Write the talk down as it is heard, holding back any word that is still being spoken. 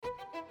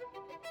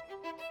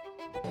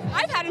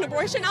I've had an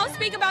abortion. I'll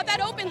speak about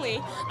that openly.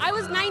 I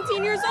was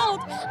 19 years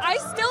old. I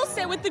still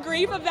sit with the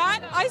grief of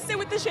that. I sit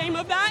with the shame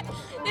of that.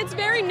 It's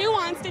very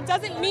nuanced. It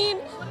doesn't mean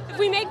if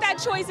we make that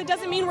choice, it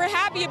doesn't mean we're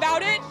happy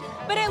about it.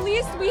 But at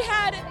least we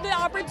had the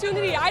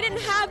opportunity. I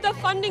didn't have the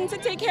funding to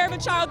take care of a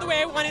child the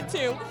way I wanted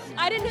to.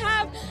 I didn't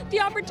have the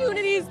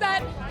opportunities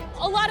that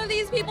a lot of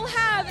these people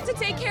have to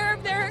take care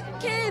of their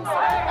kids.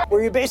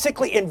 Where you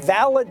basically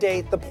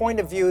invalidate the point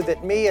of view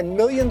that me and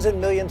millions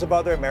of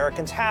other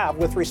Americans have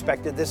with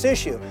respect to this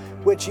issue,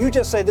 which you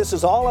just say this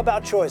is all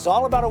about choice,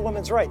 all about a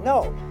woman's right.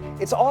 No,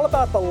 it's all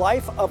about the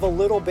life of a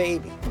little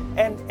baby.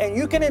 And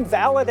you can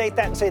invalidate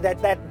that and say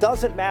that that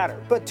doesn't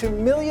matter. But to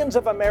millions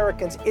of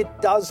Americans, it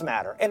does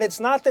matter. And it's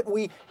not that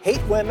we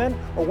hate women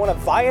or want to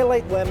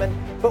violate women,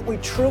 but we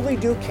truly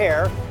do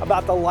care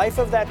about the life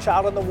of that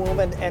child in the womb.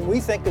 And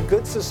we think a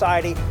good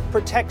society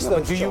protects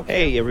those children.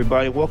 Hey,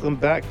 everybody. Welcome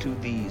back to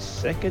the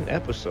second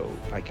episode.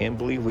 I can't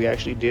believe we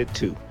actually did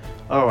two.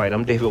 All right.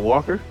 I'm David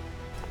Walker.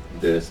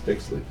 Dennis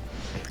Bixley.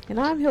 And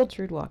I'm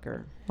Hiltrud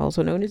Walker,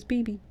 also known as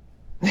BB.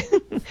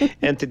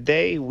 And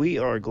today we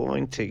are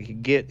going to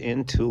get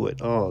into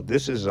it. Oh,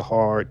 this is a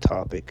hard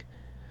topic,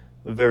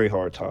 a very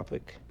hard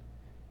topic.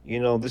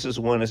 You know, this is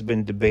one that's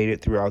been debated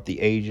throughout the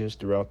ages,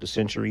 throughout the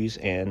centuries,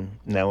 and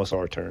now it's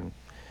our turn.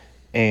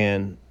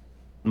 And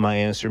my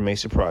answer may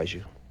surprise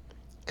you,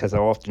 because I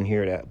often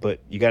hear that.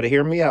 But you got to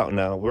hear me out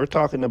now. We're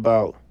talking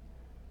about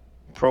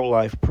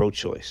pro-life,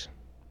 pro-choice.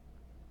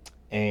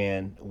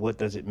 And what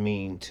does it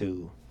mean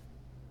to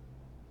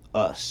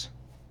us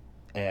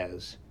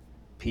as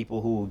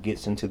people who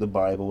gets into the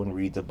Bible and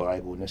read the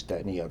Bible and this, that,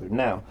 and the other.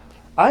 Now,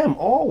 I am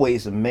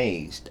always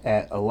amazed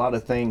at a lot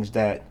of things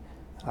that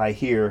I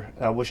hear.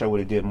 I wish I would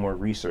have did more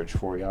research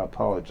for you. I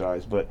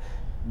apologize. But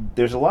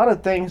there's a lot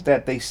of things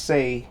that they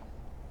say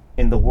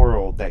in the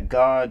world that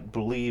God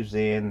believes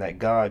in, that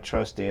God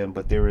trusts in,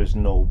 but there is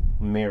no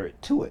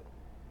merit to it.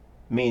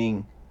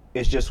 Meaning,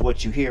 it's just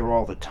what you hear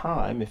all the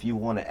time. If you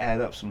want to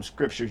add up some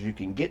scriptures, you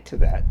can get to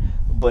that.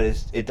 But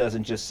it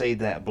doesn't just say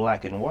that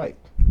black and white.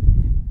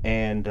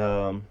 And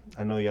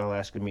I know y'all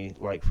asking me,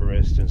 like, for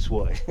instance,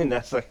 what? And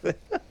that's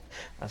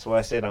why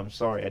I said I'm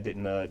sorry I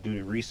didn't do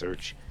the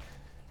research.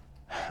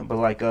 But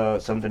like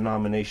some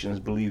denominations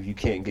believe you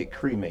can't get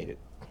cremated.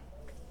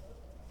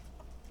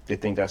 They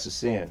think that's a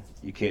sin.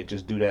 You can't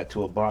just do that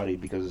to a body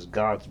because it's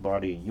God's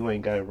body. You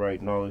ain't got it right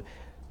and all.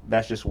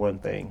 That's just one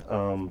thing.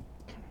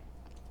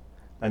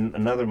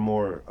 Another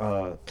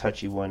more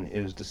touchy one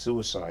is the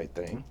suicide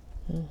thing.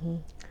 Mm-hmm.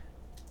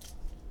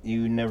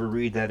 You never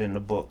read that in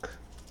the book.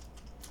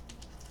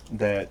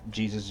 That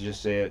Jesus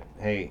just said,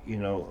 hey, you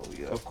know,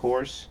 of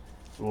course,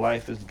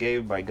 life is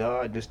given by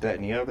God, this, that,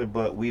 and the other,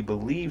 but we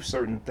believe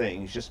certain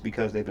things just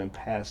because they've been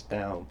passed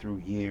down through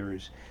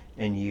years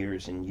and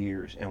years and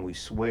years, and we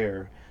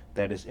swear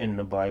that it's in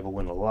the Bible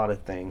when a lot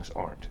of things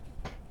aren't.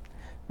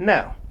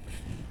 Now,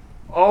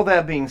 all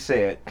that being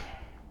said,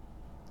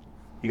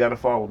 you got to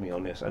follow me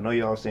on this. I know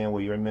y'all saying,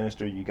 well, you're a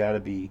minister, you got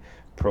to be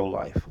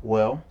pro-life.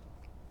 Well,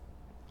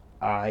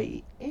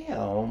 I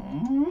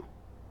am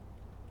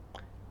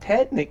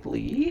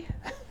technically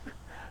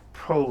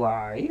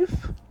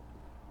pro-life.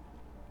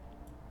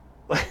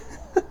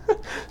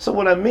 So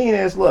what I mean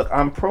is, look,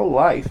 I'm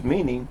pro-life,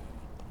 meaning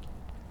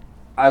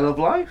I love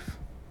life.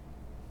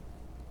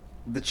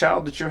 The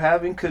child that you're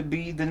having could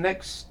be the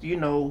next, you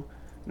know,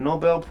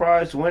 Nobel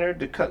Prize winner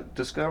to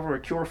discover a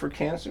cure for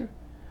cancer.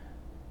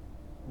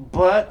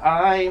 But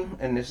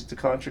and this is the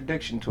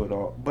contradiction to it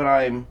all, but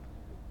I'm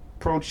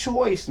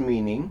pro-choice,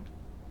 meaning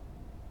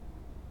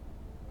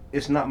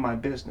it's not my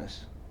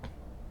business.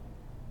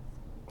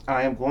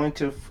 I am going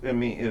to,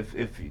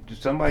 if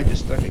somebody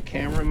just stuck a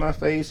camera in my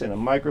face and a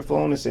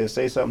microphone and says,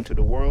 say something to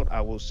the world,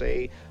 I will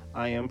say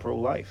I am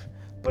pro-life.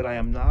 But I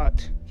am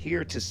not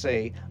here to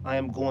say I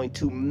am going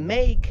to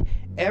make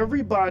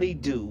everybody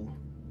do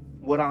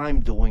what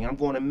I'm doing. I'm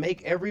going to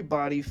make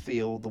everybody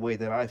feel the way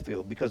that I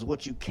feel. Because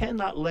what you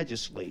cannot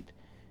legislate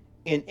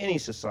in any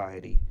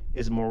society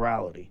is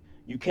morality.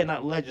 You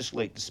cannot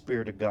legislate the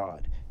Spirit of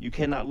God. You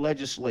cannot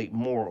legislate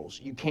morals.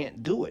 You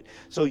can't do it.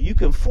 So you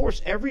can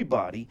force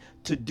everybody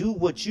to do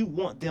what you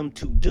want them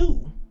to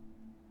do,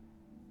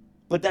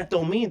 but that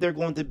don't mean they're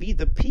going to be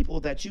the people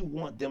that you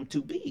want them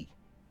to be.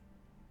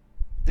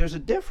 There's a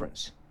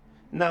difference.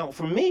 Now,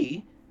 for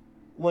me,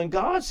 when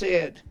God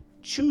said,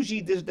 choose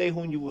ye this day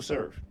whom you will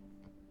serve,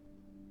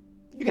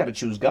 you got to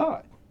choose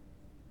God.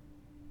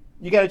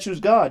 You got to choose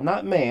God,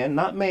 not man,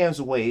 not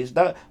man's ways.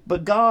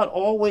 But God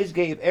always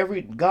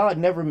God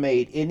never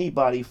made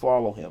anybody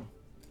follow him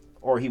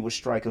or he would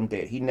strike them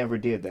dead. He never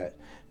did that.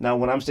 Now,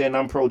 when I'm saying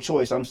I'm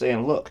pro-choice, I'm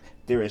saying, look,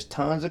 there is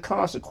tons of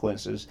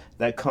consequences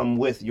that come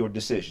with your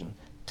decision.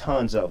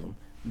 Tons of them,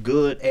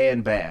 good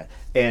and bad.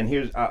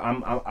 And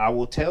I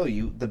will tell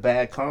you the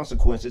bad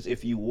consequences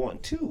if you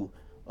want to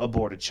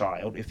abort a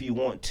child, if you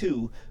want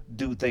to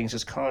do things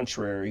that's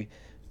contrary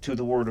to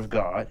the word of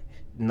God,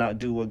 not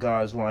do what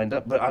God's lined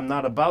up. But I'm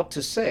not about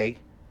to say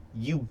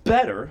you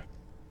better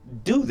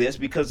do this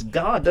because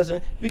God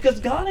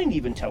ain't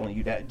even telling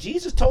you that.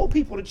 Jesus told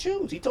people to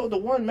choose. He told the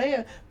one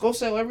man, go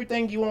sell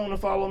everything you own and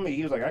follow me.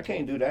 He was like, I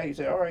can't do that. He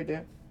said, all right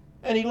then.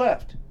 And he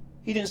left.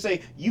 He didn't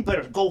say, you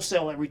better go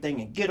sell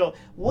everything and get up.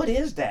 What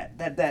is that?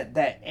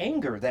 That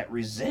anger, that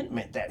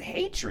resentment, that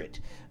hatred.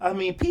 I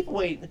mean, people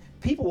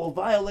will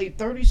violate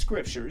 30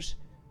 scriptures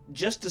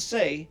just to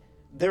say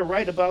they're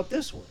right about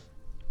this one.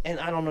 And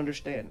I don't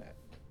understand that.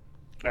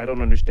 I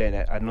don't understand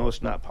that. I know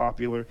it's not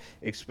popular,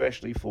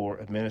 especially for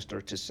a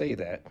minister to say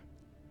that.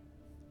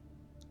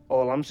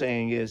 All I'm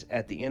saying is,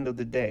 at the end of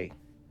the day,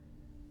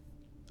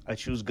 I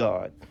choose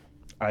God.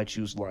 I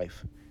choose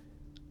life.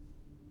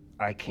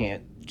 I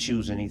can't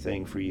choose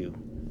anything for you.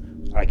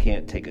 I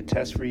can't take a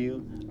test for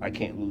you. I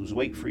can't lose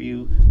weight for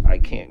you. I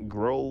can't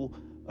grow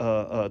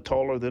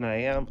taller than I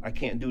am. I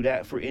can't do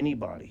that for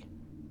anybody.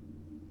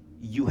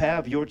 You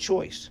have your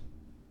choice.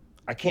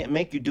 I can't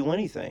make you do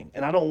anything,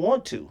 and I don't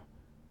want to.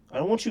 I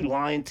don't want you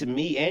lying to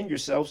me and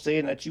yourself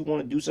saying that you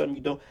want to do something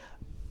you don't.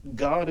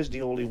 God is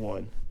the only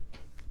one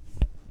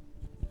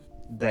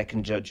that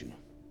can judge you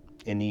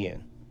in the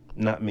end,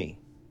 not me.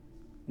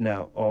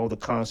 Now, all the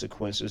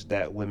consequences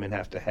that women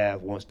have to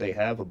have once they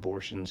have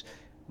abortions,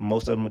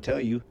 most of them will tell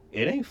you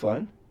it ain't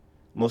fun.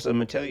 Most of them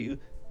will tell you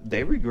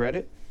they regret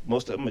it.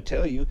 Most of them will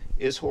tell you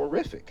it's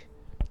horrific.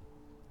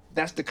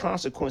 That's the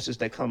consequences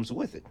that comes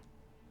with it.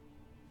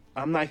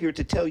 I'm not here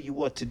to tell you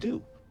what to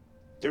do.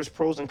 There's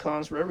pros and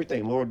cons for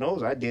everything. Lord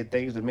knows I did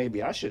things that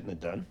maybe I shouldn't have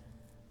done.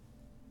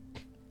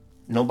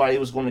 Nobody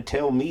was going to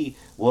tell me,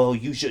 well,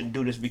 you shouldn't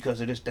do this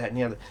because of this, that, and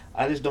the other.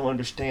 I just don't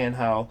understand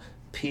how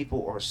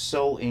people are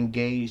so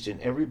engaged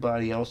in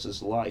everybody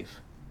else's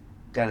life.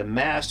 Got a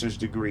master's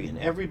degree in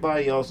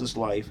everybody else's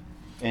life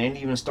and ain't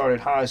even started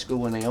high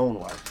school in their own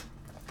life.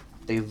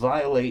 They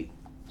violate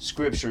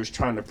scriptures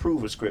trying to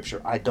prove a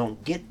scripture. I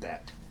don't get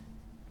that.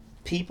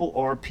 People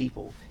are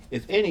people.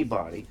 If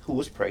anybody who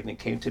was pregnant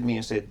came to me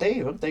and said,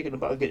 Dave, I'm thinking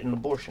about getting an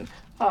abortion,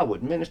 I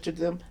would minister to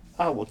them.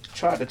 I would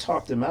try to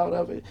talk them out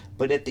of it.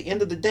 But at the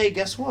end of the day,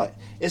 guess what?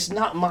 It's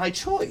not my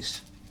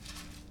choice.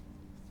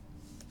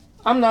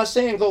 I'm not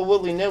saying go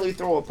willy-nilly,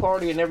 throw a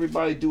party and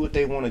everybody do what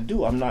they want to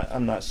do. I'm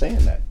not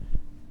saying that.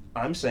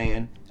 I'm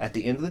saying at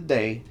the end of the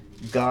day,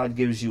 God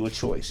gives you a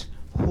choice.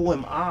 Who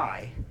am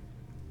I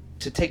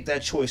to take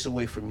that choice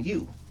away from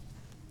you?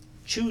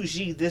 Choose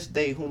ye this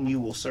day whom you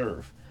will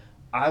serve.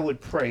 I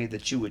would pray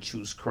that you would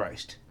choose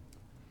Christ.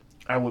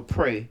 I would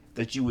pray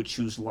that you would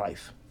choose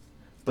life.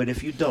 But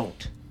if you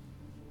don't,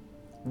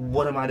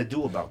 what am I to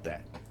do about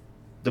that?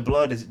 The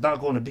blood is not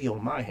going to be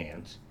on my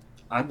hands.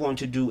 I'm going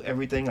to do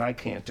everything I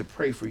can to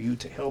pray for you,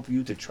 to help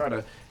you, to try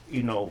to,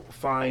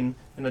 find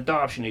an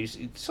adoption. It's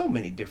so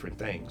many different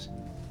things.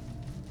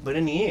 But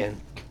in the end,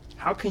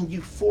 how can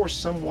you force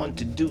someone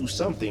to do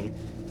something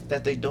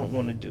that they don't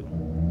want to do?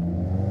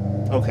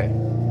 Okay,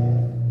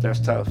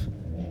 that's tough.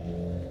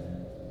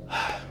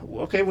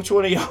 Okay, which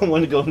one of y'all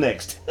want to go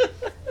next?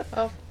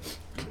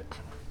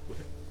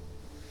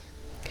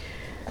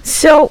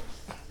 So,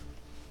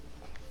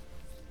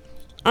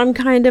 I'm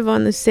kind of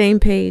on the same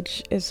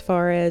page as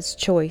far as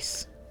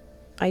choice.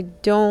 You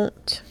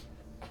don't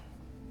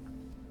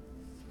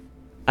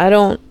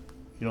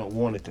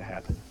want it to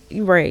happen.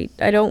 Right.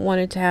 I don't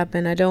want it to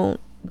happen. I don't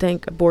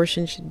think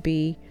abortion should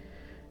be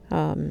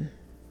an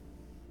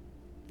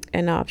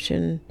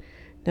option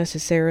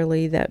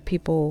necessarily that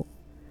people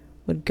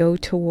would go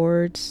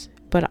towards,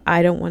 but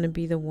I don't want to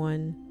be the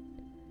one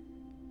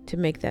to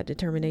make that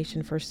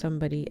determination for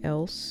somebody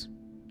else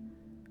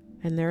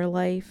in their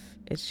life.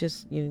 It's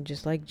just,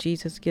 just like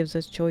Jesus gives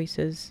us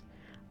choices.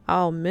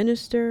 I'll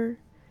minister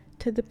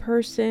to the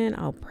person.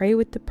 I'll pray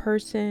with the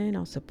person.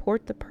 I'll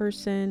support the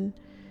person.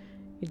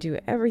 I do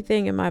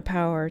everything in my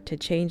power to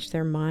change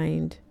their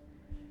mind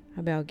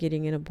about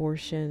getting an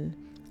abortion.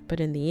 But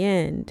in the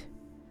end,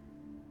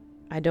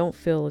 I don't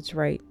feel it's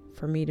right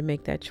for me to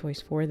make that choice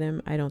for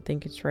them. I don't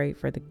think it's right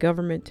for the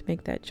government to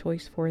make that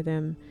choice for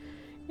them.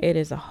 It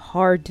is a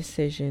hard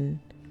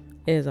decision.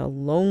 It is a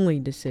lonely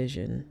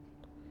decision.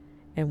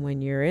 And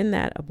when you're in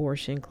that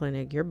abortion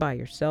clinic, you're by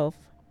yourself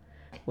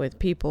with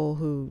people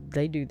who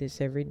they do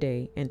this every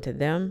day. And to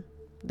them,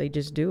 they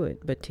just do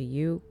it. But to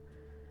you,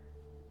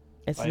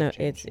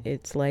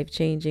 it's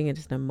life-changing.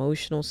 It's an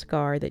emotional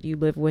scar that you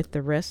live with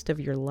the rest of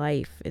your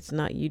life. It's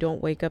not, you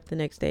don't wake up the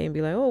next day and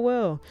be like, oh,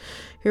 well,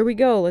 here we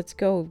go. Let's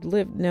go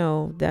live.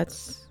 No,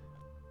 it's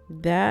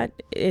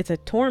a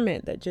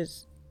torment that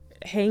just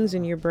hangs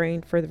in your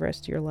brain for the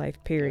rest of your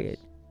life, period.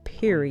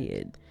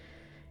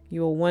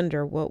 You'll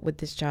wonder, what would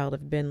this child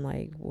have been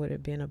like? Would it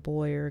have been a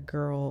boy or a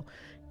girl?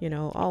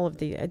 All of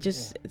the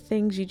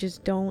things you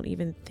just don't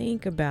even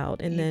think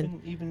about. And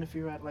even if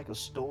you're at like a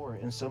store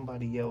and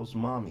somebody yells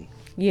mommy.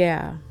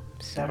 Yeah.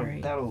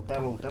 Sorry.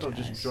 That'll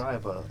just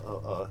drive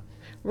a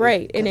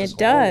Right, and it's it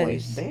does.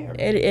 always there.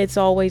 It's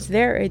always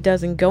there. It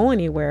doesn't go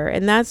anywhere.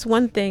 And that's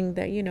one thing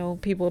that,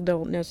 people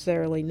don't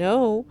necessarily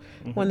know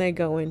when they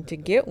go in to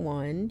get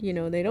one.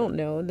 They don't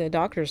know. The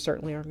doctors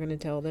certainly aren't going to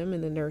tell them,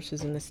 and the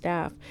nurses and the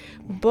staff.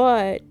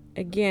 But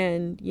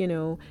again,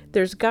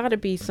 there's got to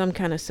be some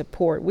kind of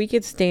support. We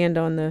could stand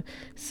on the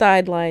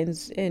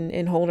sidelines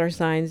and hold our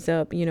signs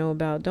up,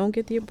 about don't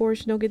get the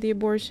abortion,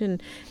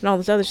 and all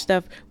this other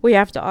stuff. We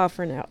have to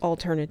offer an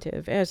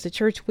alternative. As the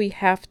church, we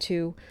have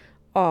to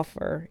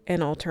offer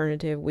an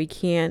alternative. We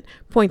can't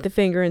point the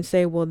finger and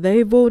say, well,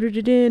 they voted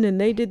it in and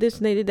they did this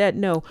and they did that.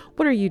 No.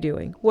 What are you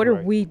doing? What are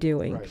we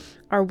doing? Right.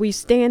 Are we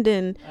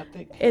standing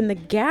in the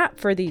gap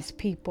for these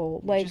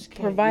people, like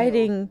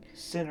providing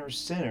sinner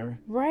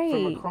right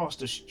from across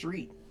the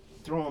street,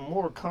 throwing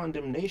more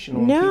condemnation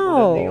on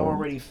people than they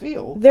already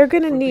feel? They're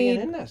gonna being need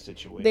in that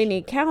situation. They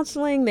need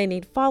counseling, they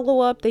need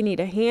follow-up, they need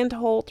a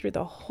handhold through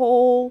the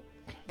whole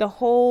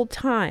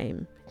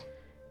time.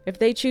 If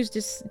they choose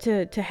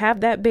to have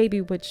that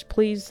baby, which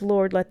please,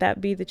 Lord, let that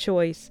be the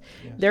choice,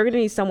 they're going to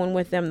need someone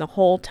with them the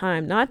whole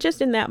time, not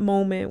just in that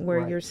moment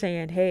where you're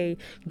saying, hey,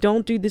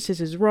 don't do this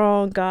is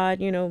wrong, God,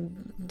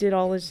 did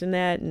all this and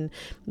that, and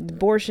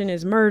abortion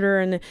is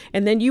murder, and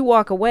then you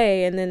walk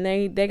away, and then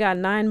they got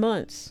 9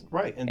 months.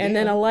 Right. And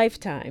then a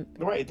lifetime.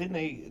 Right. Then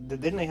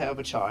they have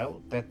a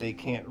child that they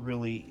can't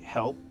really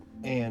help,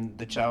 and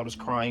the child is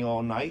crying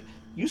all night.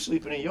 You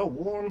sleeping in your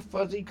warm,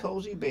 fuzzy,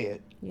 cozy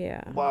bed.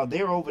 Yeah. While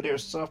they're over there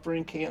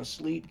suffering, can't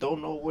sleep,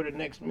 don't know where the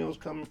next meal's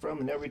coming from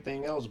and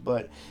everything else.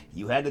 But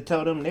you had to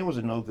tell them they was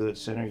a no good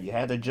sinner. You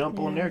had to jump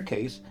on their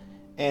case.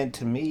 And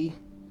to me,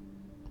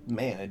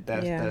 man,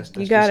 that's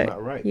just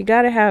not right. You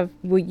gotta have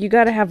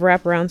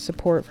wraparound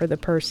support for the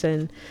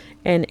person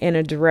and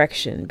a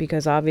direction,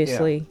 because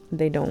obviously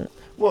they don't.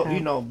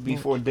 Well,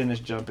 before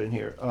Dennis jump in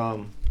here,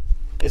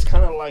 it's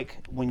kind of like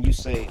when you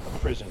say a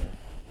prisoner,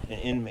 an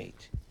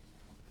inmate.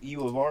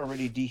 You have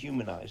already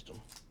dehumanized them.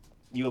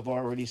 You have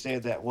already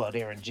said that, well,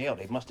 they're in jail.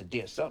 They must have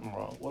did something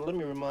wrong. Well, let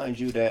me remind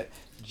you that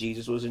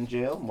Jesus was in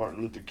jail.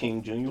 Martin Luther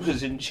King Jr.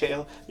 was in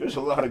jail. There's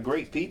a lot of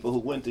great people who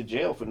went to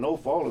jail for no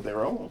fault of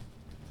their own.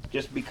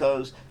 Just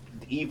because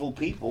the evil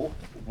people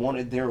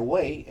wanted their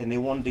way and they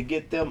wanted to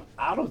get them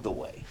out of the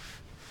way.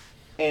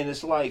 And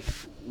it's like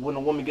when a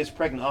woman gets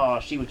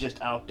pregnant, she was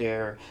just out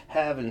there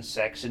having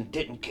sex and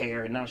didn't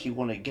care, and now she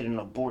wanted to get an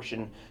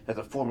abortion as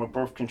a form of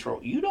birth control.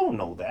 You don't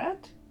know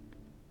that.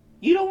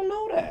 You don't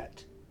know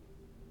that.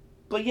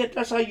 But yet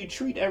that's how you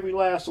treat every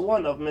last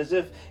one of them, as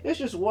if it's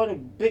just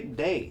one big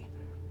day.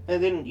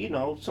 And then,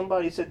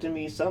 somebody said to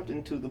me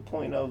something to the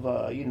point of,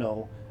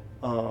 they're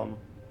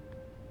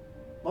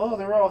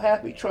all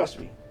happy. Trust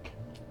me.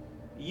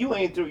 You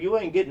ain't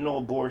getting no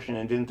abortion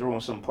and then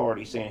throwing some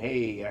party saying,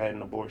 hey, I had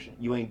an abortion.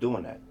 You ain't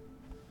doing that.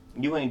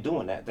 You ain't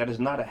doing that. That is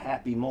not a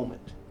happy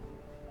moment.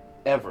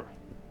 Ever.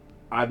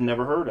 I've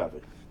never heard of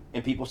it.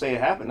 And people say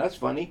it happened. That's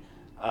funny.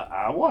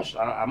 I'm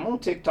on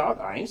TikTok.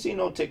 I ain't seen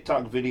no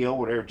TikTok video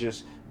where they're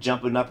just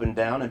jumping up and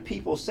down, and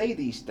people say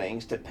these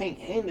things to paint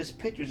heinous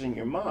pictures in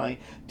your mind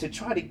to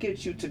try to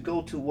get you to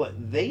go to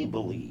what they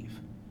believe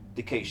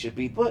the case should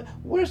be. But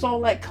where's all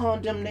that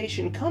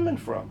condemnation coming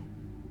from?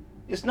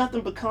 It's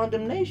nothing but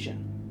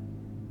condemnation.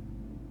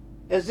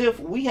 As if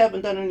we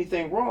haven't done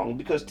anything wrong,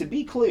 because to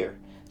be clear,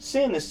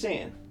 sin is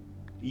sin.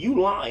 You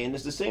lying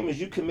is the same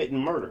as you committing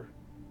murder.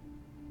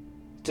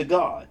 To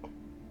God.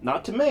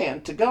 Not to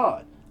man, to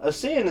God. A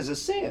sin is a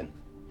sin.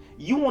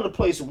 You want to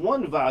place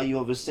one value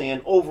of a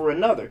sin over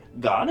another.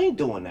 God ain't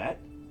doing that.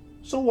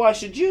 So why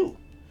should you?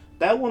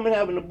 That woman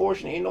having an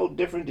abortion ain't no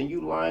different than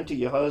you lying to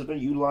your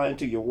husband, you lying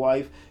to your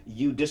wife,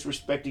 you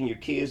disrespecting your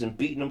kids and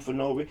beating them for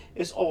no reason.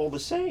 It's all the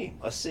same.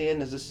 A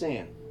sin is a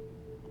sin.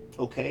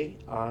 Okay,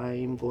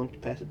 I'm going to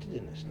pass it to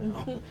Dennis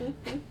now.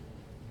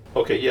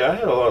 Okay, I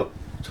had a lot of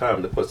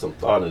time to put some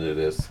thought into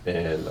this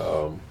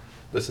and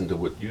listen to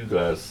what you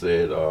guys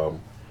said.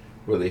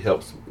 Really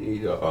helps me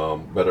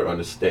to better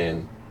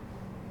understand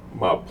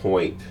my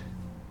point,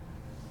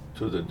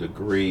 to the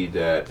degree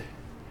that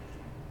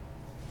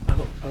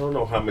I don't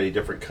know how many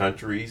different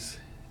countries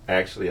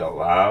actually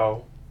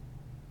allowed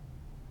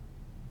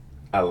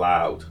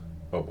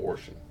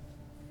abortion,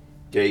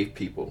 gave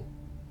people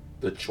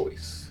the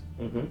choice.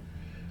 Mm-hmm.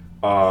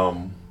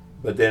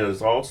 But then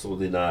there's also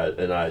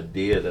an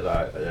idea that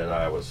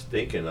I was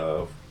thinking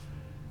of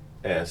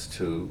as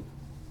to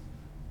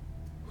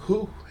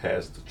who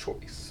has the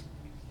choice.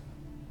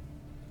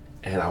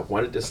 And I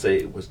wanted to say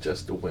it was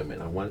just the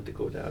women. I wanted to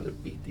go down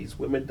and beat these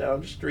women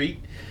down the street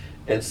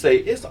and say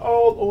it's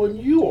all on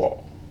you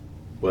all.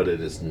 But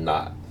it is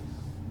not.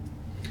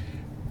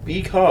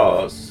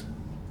 Because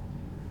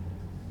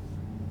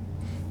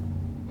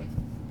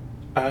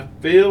I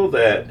feel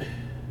that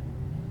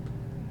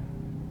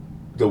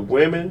the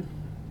women,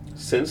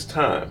 since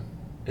time,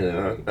 and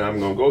I'm going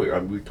to go here,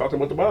 we're talking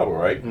about the Bible,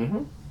 right?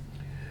 Mm-hmm.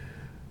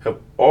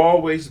 Have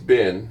always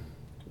been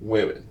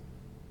women.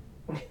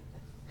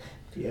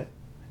 Yeah.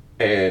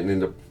 And in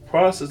the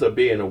process of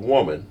being a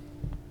woman,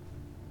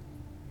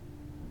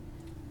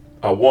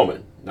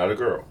 not a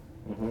girl.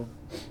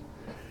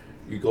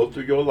 You go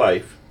through your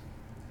life,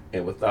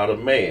 and without a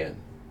man,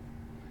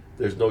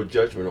 there's no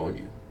judgment on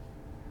you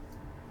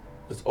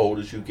as old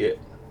as you get.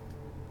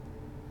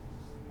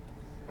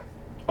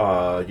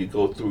 You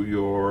go through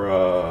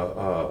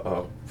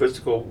your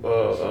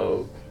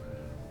physical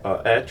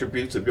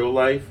attributes of your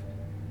life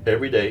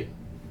every day,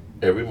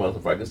 every month,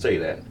 if I can say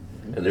that,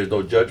 and there's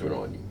no judgment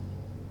on you.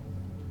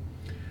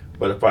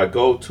 But if I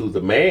go to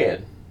the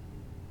man,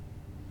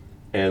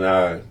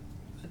 and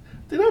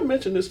did I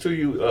mention this to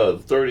you, the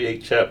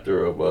 38th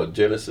chapter of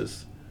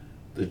Genesis,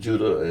 the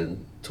Judah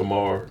and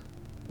Tamar?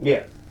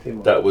 Yeah.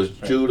 That was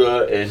right.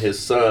 Judah and his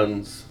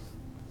son's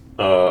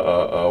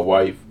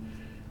wife,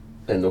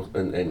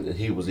 and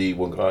he was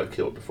evil, and God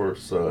killed the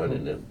first son,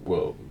 and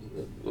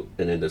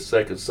then the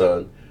second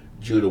son,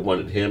 Judah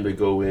wanted him to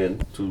go in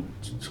to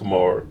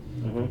Tamar,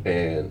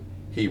 and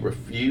he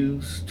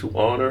refused to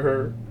honor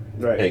her,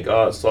 right. And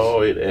God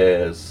saw it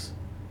as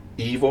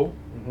evil,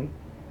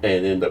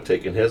 and ended up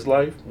taking his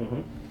life.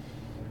 And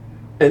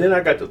then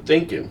I got to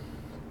thinking,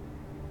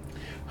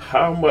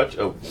 how much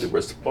of the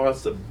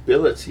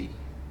responsibility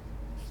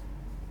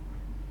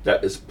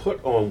that is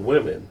put on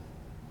women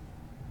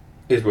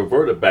is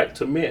reverted back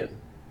to men.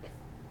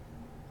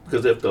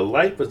 Because if the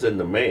life is in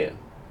the man,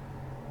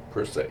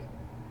 per se,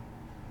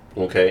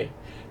 okay,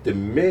 the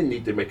men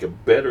need to make a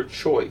better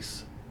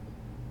choice,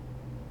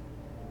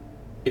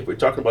 if we're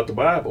talking about the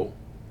Bible,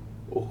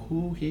 of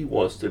who he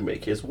wants to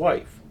make his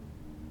wife.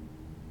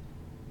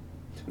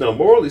 Now,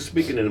 morally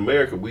speaking, in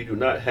America, we do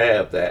not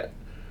have that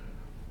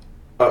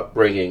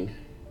upbringing.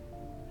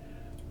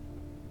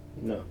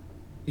 No.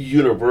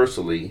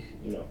 Universally.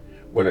 No.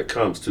 When it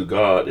comes to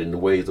God and the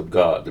ways of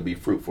God, to be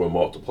fruitful and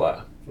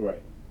multiply.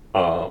 Right.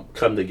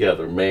 Come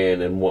together,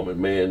 man and woman.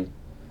 Man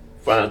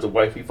finds a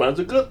wife, he finds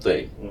a good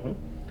thing.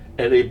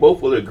 And they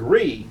both will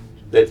agree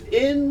that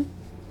in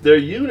their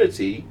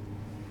unity,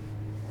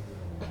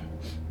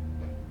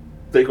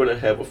 they're going to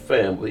have a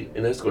family,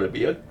 and that's going to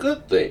be a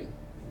good thing.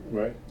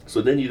 Right.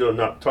 So then you're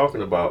not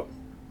talking about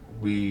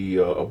the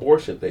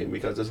abortion thing,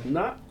 because it's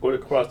not going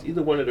to cross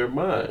either one of their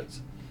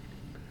minds.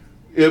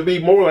 It'll be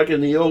more like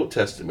in the Old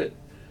Testament,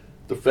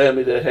 the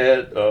family that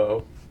had,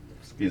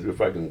 excuse me if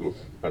I can go,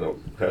 I don't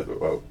have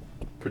a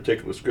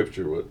particular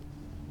scripture, but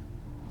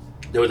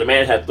there was a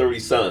man who had 30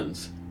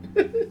 sons.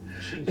 and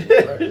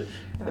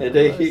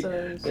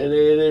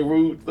they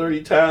ruled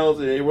 30 towns,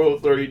 and they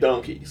rode 30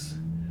 donkeys.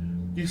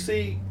 You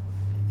see,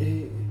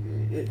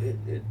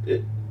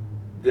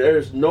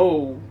 there's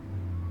no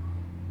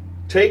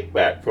take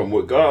back from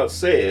what God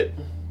said,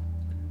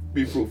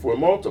 be fruitful and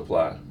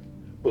multiply.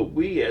 But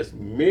we as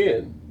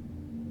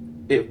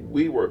men, if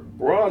we were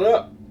brought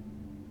up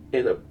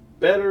in a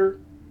better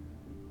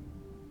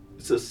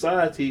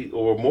society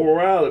or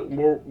moral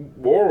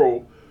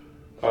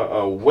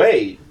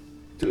way,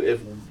 to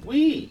if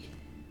we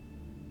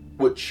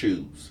would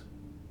choose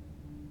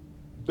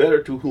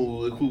better to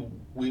who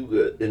we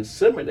would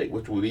inseminate,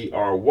 which would be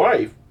our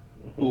wife,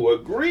 who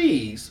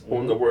agrees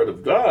on the word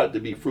of God to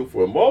be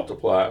fruitful and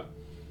multiply.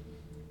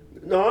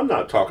 No, I'm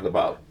not talking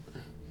about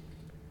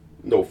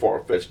no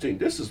far-fetched thing.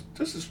 This is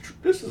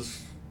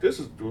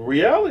the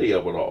reality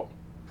of it all.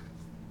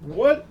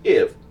 What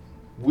if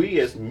we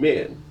as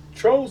men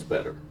chose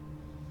better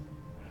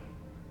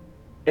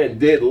and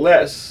did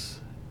less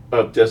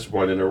of just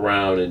running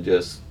around and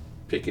just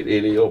picking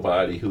any old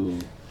body who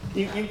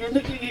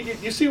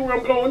you see where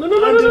I'm going? No,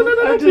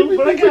 I do,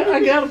 but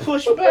I gotta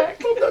push back.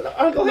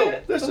 Go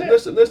ahead.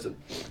 Listen.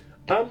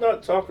 I'm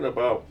not talking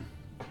about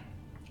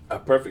a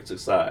perfect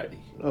society.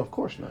 Of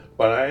course not.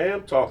 But I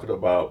am talking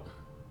about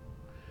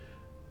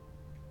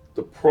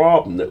the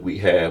problem that we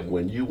have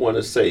when you want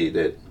to say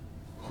that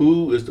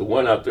who is the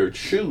one out there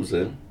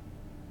choosing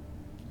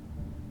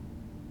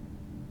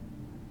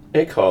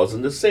and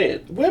causing the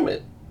sin?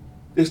 Women.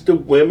 It's the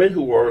women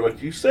who are,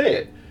 like you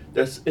said,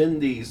 that's in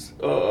these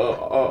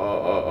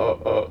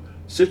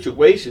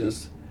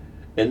situations,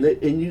 and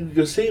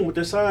you're seeing with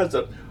their signs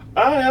up,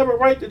 I have a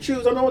right to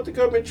choose. I don't want the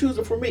government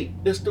choosing for me.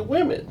 It's the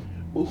women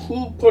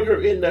who put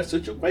her in that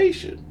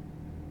situation.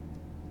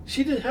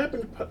 She didn't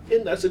happen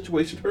in that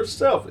situation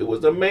herself. It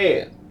was a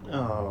man.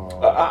 Oh.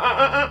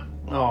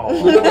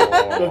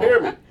 So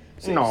hear me.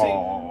 See,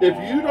 No. if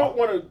you don't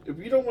want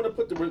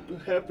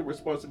to have the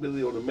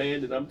responsibility on the man,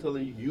 then I'm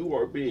telling you, you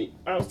are being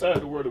outside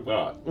the word of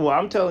God. Well,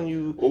 I'm telling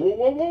you.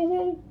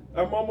 Whoa.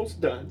 I'm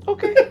almost done.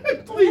 Okay.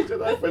 Please,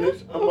 let I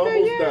finish. I'm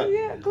almost done.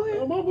 Yeah, go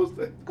ahead. I'm almost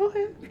done. Go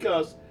ahead.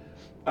 Because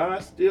I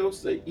still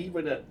say,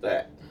 even at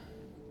that,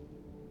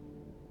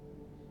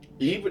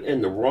 even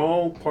in the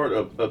wrong part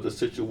of the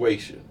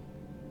situation,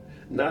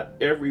 not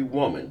every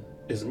woman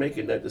is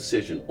making that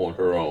decision on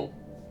her own.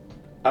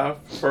 I've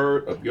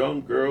heard of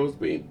young girls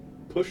being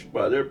pushed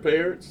by their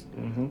parents.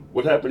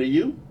 What happened to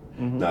you?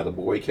 Now the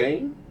boy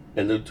came,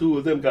 and the two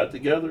of them got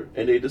together,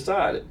 and they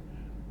decided.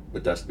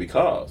 But that's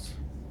because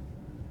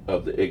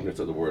of the ignorance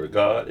of the word of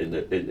God and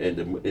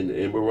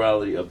the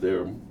immorality of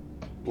their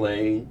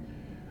plain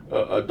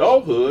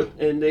adulthood,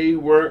 and they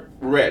weren't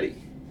ready.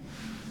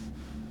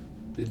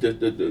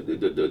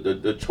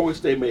 The choice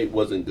they made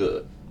wasn't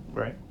good.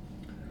 Right.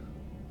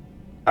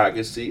 I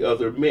can see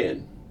other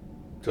men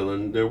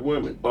telling their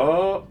women,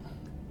 "Oh,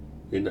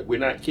 we're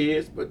not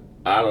kids, but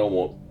I don't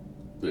want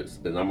this,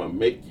 and I'm gonna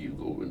make you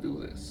go and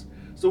do this."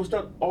 So it's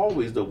not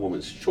always the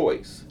woman's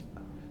choice.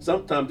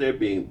 Sometimes they're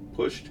being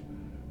pushed,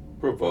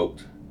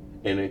 provoked,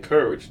 and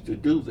encouraged to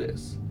do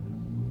this.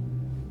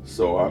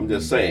 So I'm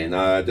just saying,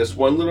 just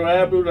one little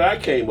avenue that I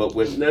came up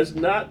with, and that's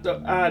not the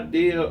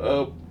idea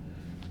of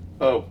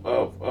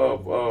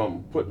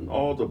putting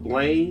all the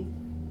blame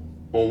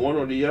on one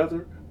or the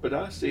other, but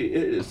I see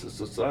it is a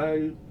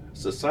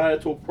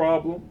societal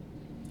problem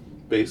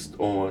based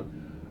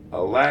on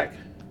a lack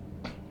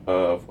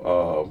of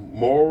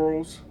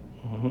morals,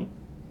 Mm-hmm.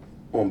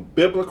 on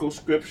biblical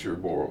scripture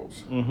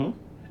morals, Mm-hmm.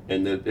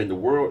 and the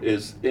world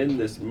is in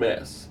this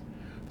mess.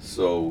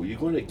 So you're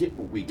going to get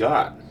what we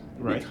got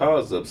Right.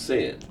 because of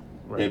sin,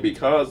 Right. and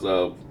because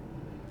of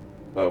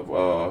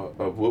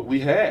what we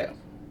have,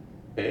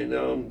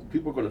 and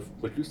people are going to,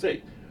 like you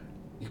say,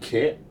 you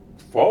can't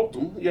fault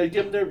them. You got to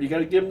give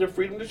them their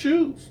freedom to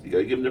choose. You got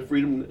to give them their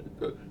freedom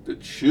to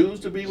choose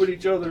to be with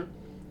each other,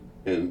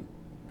 and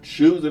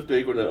choose if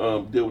they're going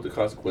to deal with the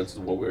consequences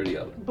one way or the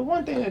other. The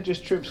one thing that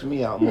just trips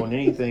me out more than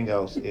anything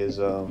else is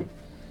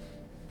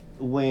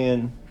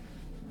when,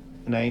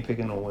 and I ain't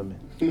picking on women,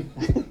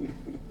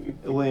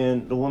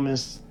 when the woman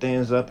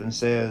stands up and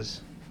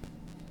says,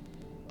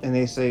 and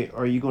they say,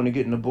 "Are you going to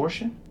get an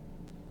abortion?"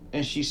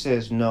 And she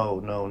says,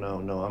 No,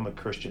 I'm a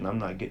Christian. I'm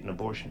not getting an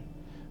abortion.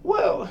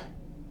 Well,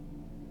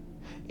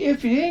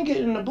 if you didn't get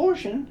an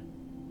abortion,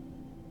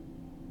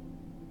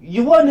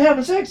 you wasn't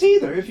having sex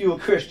either if you were a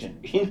Christian.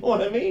 You know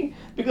what I mean?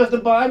 Because the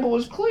Bible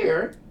is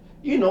clear,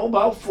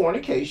 about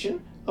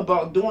fornication,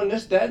 about doing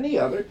this, that, and the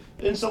other.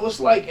 And so it's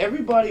like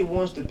everybody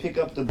wants to pick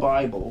up the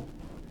Bible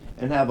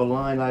and have a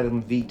line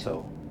item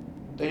veto.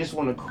 They just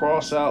want to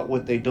cross out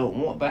what they don't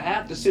want. But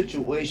half the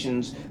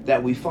situations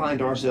that we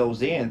find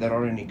ourselves in that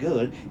aren't any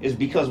good is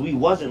because we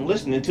wasn't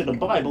listening to the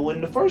Bible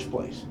in the first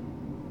place.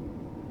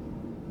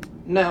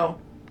 Now,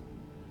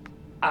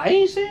 I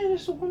ain't saying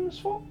it's a woman's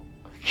fault.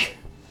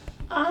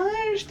 I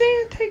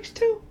understand it takes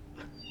two.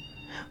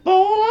 But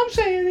all I'm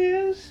saying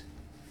is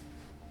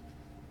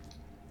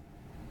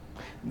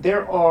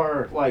there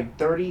are like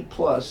 30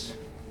 plus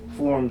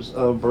forms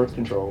of birth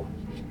control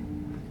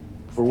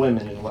for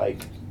women and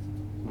like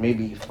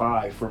maybe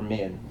 5 for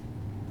men.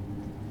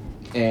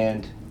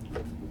 And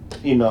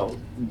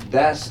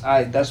that's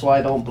why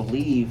I don't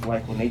believe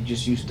like when they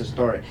just used to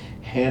start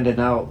handing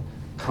out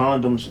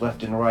condoms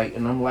left and right,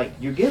 and I'm like,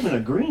 you're giving a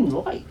green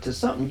light to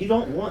something you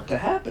don't want to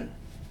happen.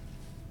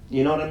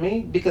 You know what I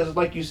mean? Because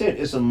like you said,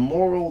 it's a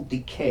moral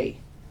decay.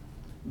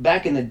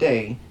 Back in the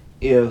day,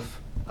 here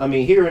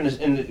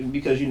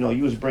because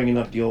you was bringing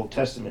up the Old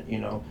Testament,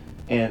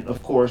 and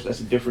of course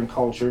that's a different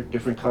culture,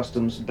 different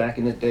customs back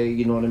in the day,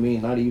 you know what I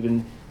mean? Not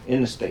even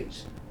in the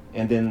States.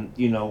 And then,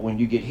 when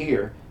you get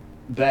here,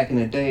 back in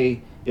the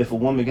day, if a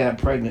woman got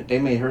pregnant, they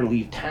made her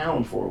leave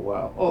town for a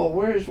while. Oh,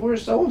 where's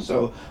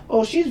so-and-so?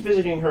 Oh, she's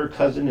visiting her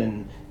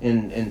cousin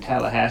in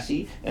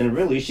Tallahassee, and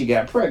really she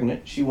got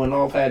pregnant. She went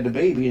off, had the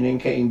baby, and then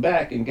came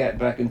back and got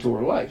back into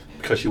her life.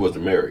 Because she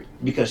wasn't married.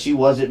 Because she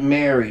wasn't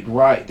married,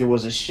 right. There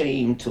was a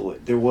shame to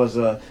it. There was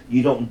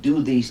you don't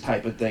do these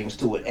type of things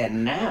to it.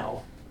 And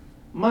now,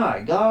 my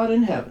God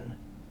in heaven,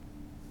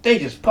 they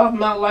just pop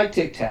them out like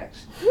Tic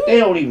Tacs. They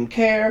don't even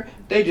care.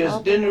 They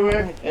just dinner,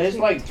 and it's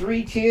like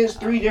 3 kids,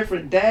 3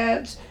 different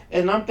dads.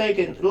 And I'm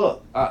thinking,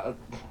 look, a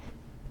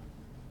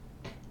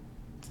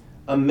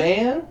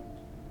man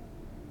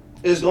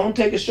is going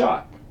to take a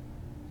shot.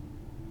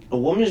 A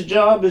woman's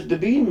job is to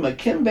be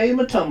Makembe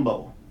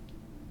Mutombo.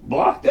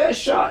 Block that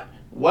shot.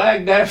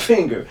 Wag that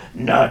finger.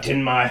 Not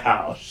in my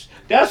house.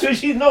 That's what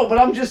she know, but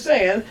I'm just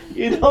saying,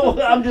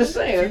 I'm just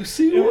saying. You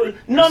see what?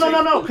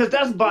 No, because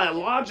that's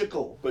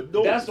biological. But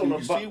no, that's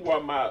you see why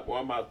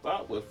my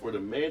thought was for the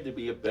man to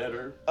be a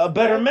better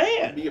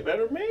man. Be a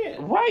better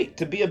man. Right,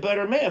 to be a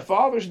better man.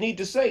 Fathers need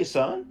to say,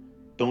 son,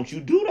 don't you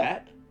do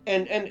that.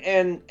 And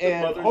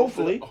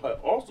hopefully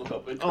also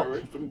help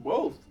encourage them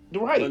both.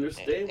 Right.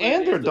 Understand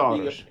and their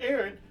daughters. Being a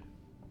parent,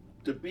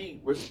 to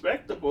be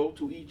respectable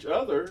to each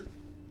other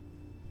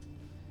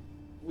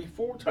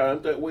before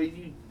time, that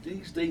way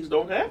these things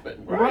don't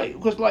happen. Right.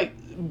 Because like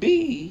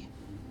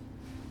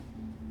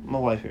my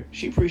wife here,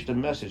 she preached a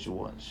message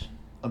once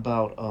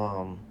about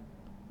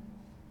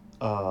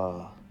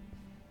the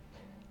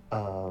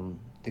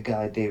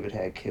guy David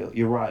had killed,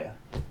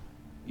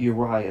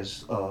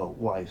 Uriah's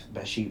wife,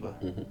 Bathsheba,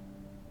 mm-hmm.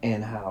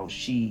 and how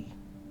she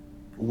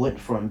went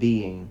from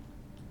being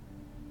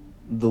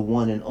the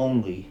one and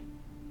only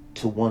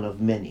to one of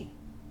many.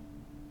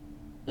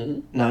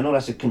 Mm-hmm. Now, I know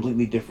that's a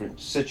completely different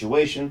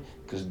situation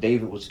because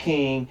David was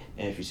king,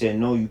 and if you said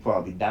no, you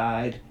probably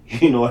died.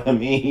 You know what I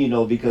mean?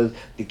 Because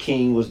the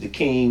king was the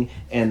king,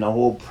 and the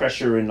whole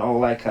pressure and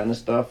all that kind of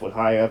stuff with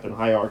higher up and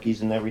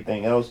hierarchies and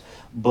everything else.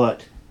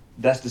 But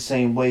that's the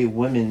same way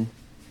women,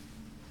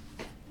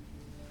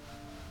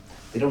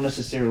 they don't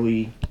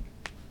necessarily,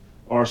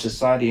 our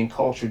society and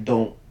culture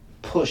don't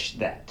push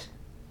that.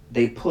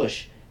 they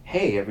push,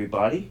 hey,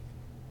 everybody,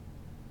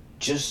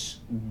 just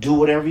do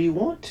whatever you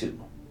want to.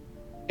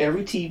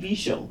 Every TV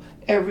show,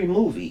 every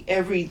movie,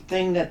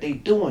 everything that they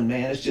doing,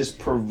 man, it's just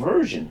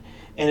perversion.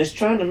 And it's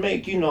trying to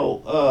make,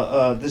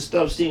 this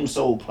stuff seem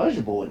so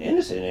pleasurable and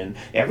innocent, and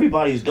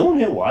everybody's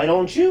doing it, why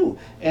don't you?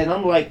 And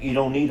I'm like, you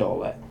don't need all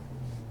that.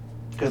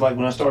 Because like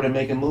when I started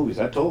making movies,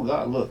 I told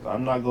God, look,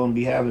 I'm not going to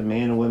be having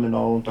men and women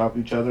all on top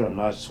of each other. I'm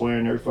not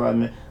swearing every 5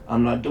 minutes.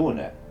 I'm not doing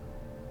that.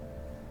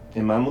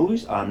 In my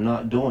movies, I'm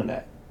not doing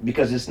that.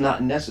 Because it's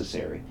not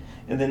necessary.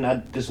 And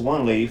then this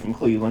one lady from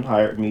Cleveland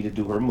hired me to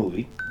do her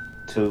movie,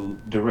 to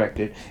direct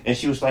it. And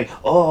she was like,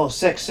 oh,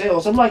 sex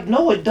sells. I'm like,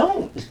 no, it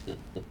don't.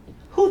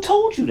 Who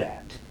told you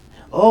that?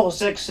 Oh,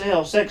 sex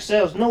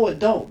sells. No, it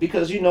don't.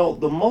 Because,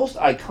 the most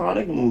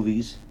iconic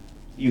movies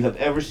you have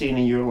ever seen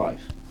in your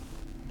life,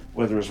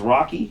 whether it's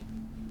Rocky,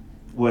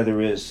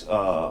 whether it's,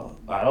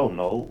 I don't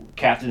know,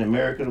 Captain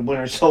America, the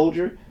Winter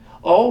Soldier,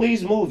 all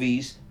these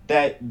movies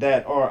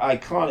that are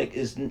iconic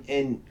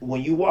and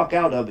when you walk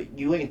out of it,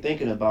 you ain't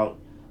thinking about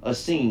a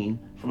scene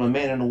from a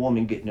man and a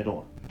woman getting it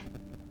on.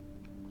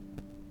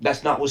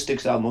 That's not what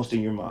sticks out most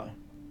in your mind.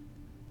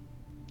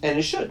 And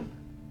it shouldn't.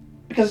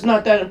 Because it's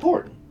not that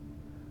important.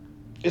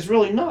 It's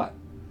really not.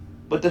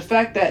 But the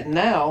fact that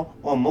now,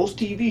 on most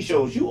TV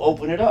shows, you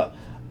open it up.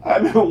 I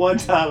remember one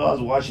time I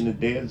was watching The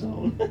Dead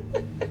Zone.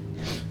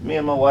 Me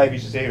and my wife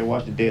used to sit here and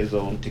watch The Dead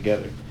Zone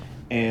together.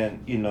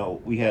 And,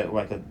 we had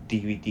like a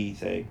DVD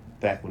thing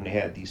back when they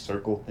had these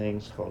circle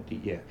things called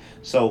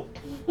So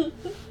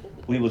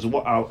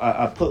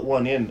I put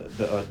one in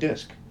the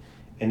disc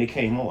and it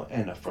came on.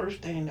 And the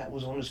first thing that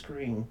was on the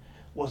screen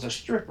was a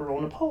stripper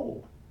on a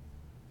pole.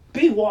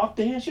 B walked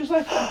in, she was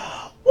like,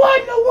 what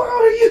in the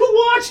world are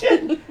you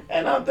watching?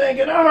 And I'm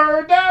thinking, I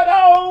heard that,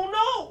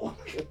 oh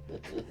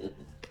no.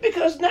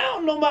 Because now,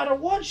 no matter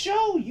what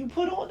show you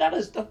put on, that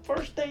is the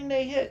first thing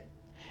they hit.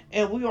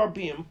 And we are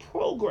being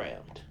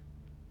programmed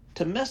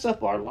to mess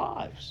up our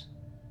lives.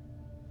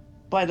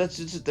 By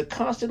the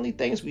constantly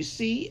things we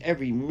see,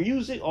 every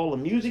music, all the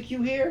music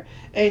you hear,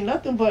 ain't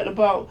nothing but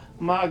about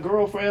my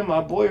girlfriend, my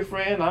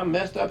boyfriend, I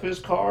messed up his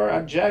car,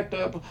 I jacked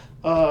up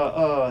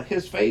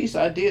his face,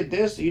 I did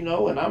this,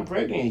 and I'm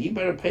pregnant, he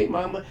better pay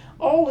my money.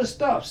 All this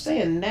stuff,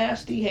 saying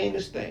nasty,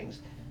 heinous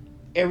things.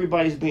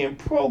 Everybody's being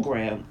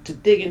programmed to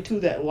dig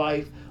into that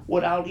life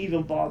without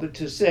even bother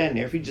to stand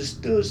there. If you just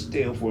stood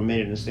still for a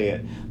minute and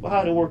said, well,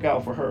 how'd it work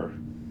out for her?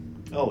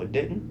 Oh, it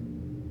didn't.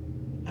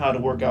 How'd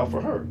it work out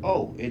for her?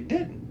 Oh, it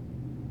didn't.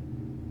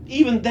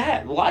 Even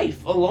that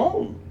life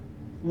alone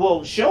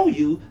will show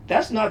you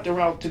that's not the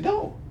route to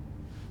go.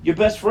 Your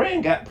best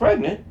friend got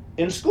pregnant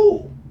in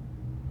school.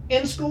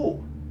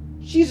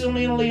 She's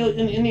only in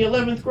the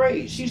 11th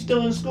grade. She's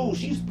still in school.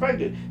 She's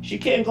pregnant. She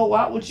can't go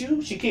out with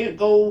you. She can't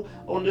go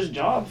on this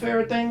job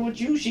fair thing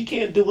with you. She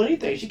can't do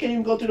anything. She can't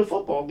even go to the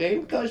football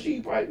game because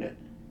she's pregnant.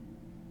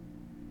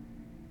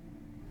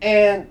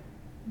 And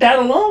that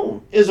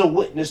alone is a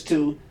witness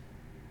to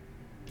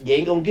you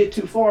ain't gonna get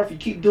too far if you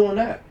keep doing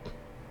that.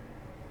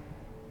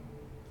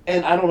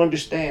 And I don't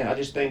understand. I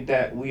just think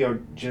that we are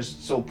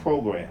just so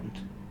programmed,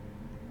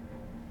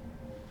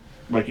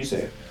 like you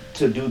said,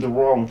 to do the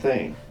wrong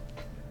thing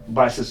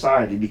by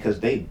society because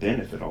they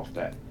benefit off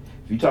that.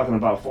 If you're talking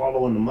about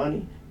following the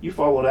money, you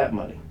follow that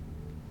money.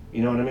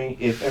 You know what I mean?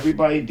 If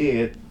everybody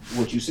did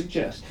what you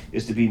suggest,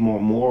 is to be more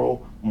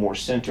moral, more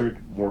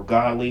centered, more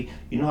godly,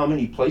 you know how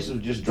many places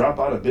would just drop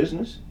out of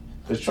business?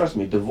 Because trust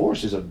me,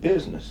 divorce is a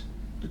business.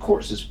 The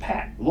courts is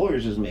packed.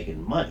 Lawyers is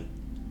making money.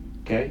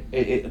 Okay?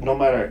 No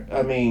matter,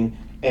 and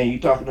you're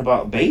talking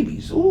about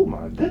babies. Oh,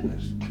 my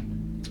goodness.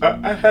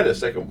 I had a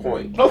second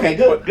point. Okay,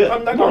 good.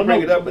 I'm not going to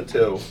bring it up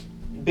until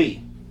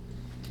B.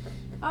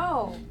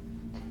 Oh.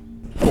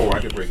 Or I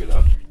can bring it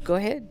up. Go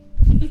ahead.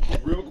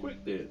 Real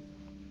quick then.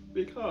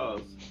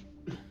 Because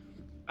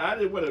I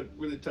didn't want to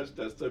really touch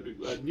that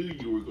subject. I knew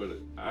you were going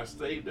to. I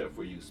saved that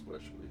for you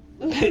especially.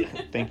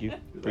 Thank you.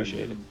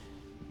 Appreciate it.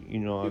 I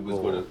was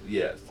going to,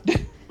 yes.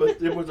 But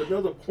there was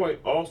another point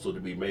also to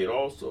be made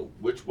also,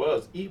 which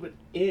was even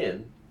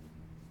in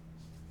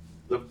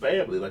the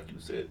family, like you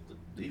said,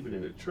 even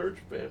in the church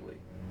family,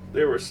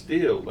 there were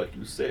still, like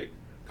you said,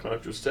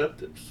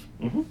 contraceptives,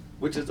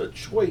 which is a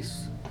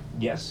choice.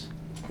 Yes.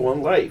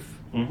 On life.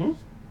 Mm-hmm.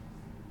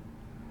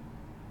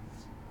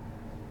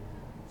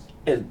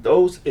 And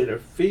those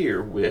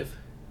interfere with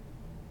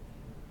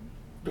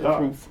the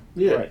fruit.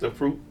 Yeah, right. The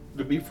fruit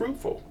to be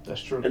fruitful.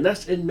 That's true. And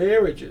that's in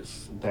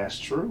marriages. That's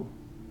true.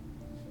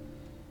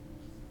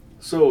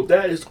 So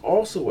that is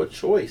also a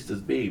choice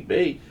that's being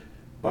made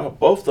by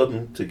both of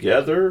them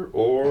together,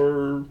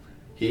 or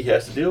he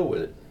has to deal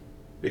with it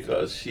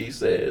because she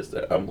says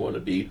that I'm going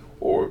to be,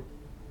 or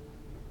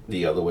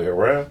the other way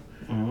around,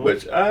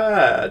 which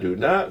I do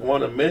not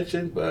want to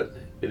mention, but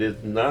it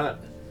is not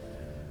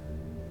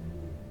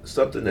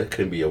something that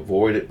can be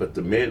avoided, but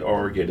the men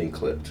are getting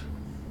clipped.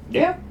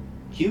 Yeah,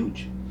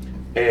 huge.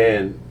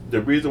 And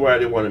the reason why I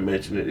didn't want to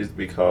mention it is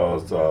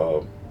because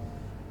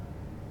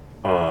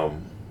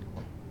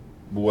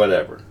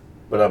whatever.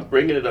 But I'm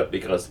bringing it up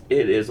because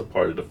it is a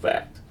part of the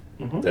fact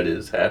that it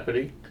is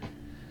happening.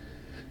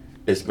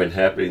 it's been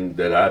happening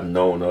that I've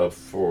known of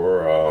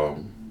for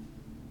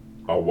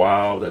a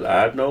while that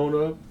I've known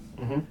of,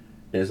 and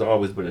it's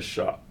always been a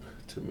shock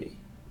to me.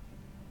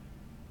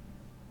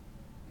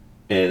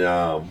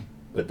 And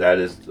but that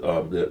is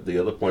the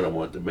other point I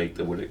wanted to make,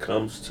 that when it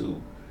comes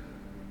to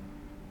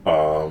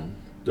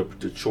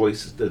the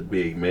choices that are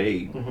being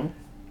made,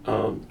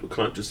 the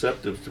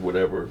contraceptives,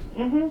 whatever,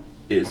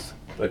 is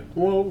like,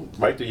 well,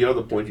 right to the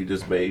other point you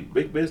just made,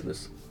 big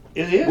business.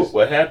 It is.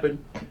 What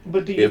happened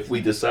But do you, if we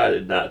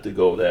decided not to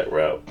go that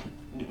route,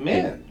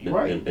 man, and,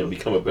 right. and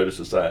become a better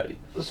society?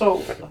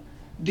 So,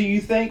 do you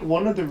think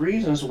one of the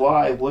reasons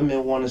why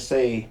women want to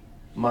say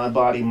my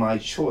body, my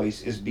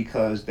choice is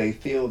because they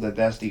feel that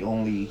that's the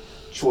only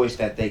choice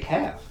that they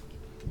have?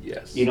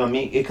 Yes. You know what I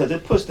mean? Because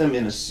it puts them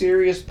in a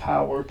serious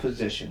power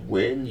position.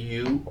 When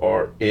you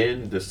are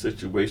in the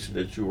situation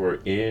that you are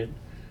in,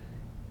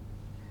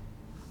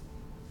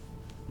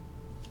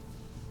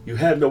 you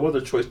have no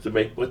other choice to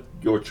make but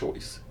your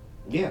choice.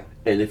 Yeah.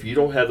 And if you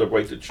don't have the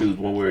right to choose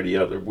one way or the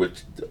other,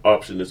 which the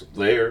option is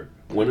there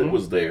when it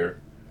was there,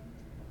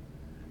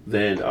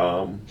 then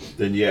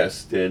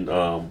yes,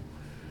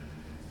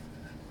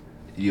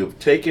 you've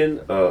taken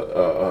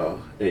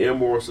an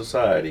immoral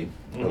society,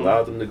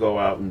 allowed them to go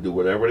out and do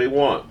whatever they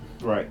want,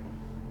 Right.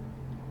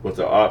 with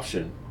the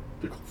option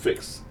to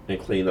fix and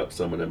clean up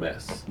some of the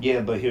mess. Yeah,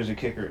 but here's the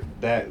kicker: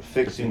 that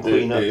fix and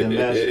clean up the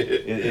mess,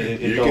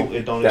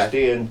 it don't that-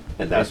 extend.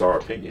 And that's our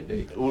opinion,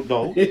 Dave. No,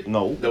 no,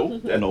 No,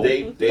 that- no.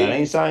 Dave, That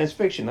ain't science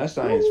fiction. That's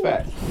science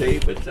fact.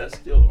 Dave, but that's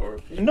still our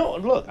opinion. No,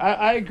 look,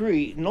 I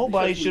agree.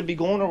 Nobody Because we- should be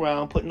going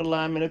around putting a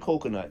lime in a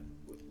coconut,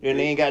 and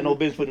they ain't got no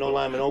business putting no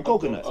lime in no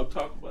coconuts. I'm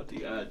talking about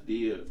the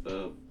idea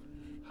of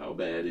how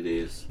bad it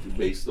is,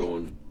 based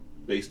on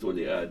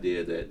the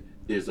idea that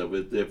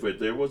if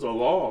there was a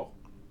law,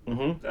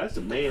 that's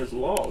a man's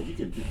law. You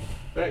can do.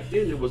 Back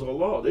then there was a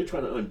law. They're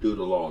trying to undo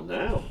the law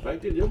now.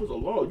 Back then there was a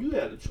law. You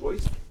had a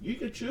choice. You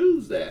could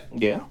choose that.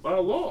 Yeah. By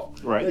law.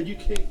 Right. And you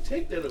can't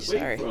take that away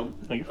Sorry. from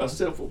No, you're a fine.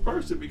 sinful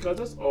person, because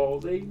that's all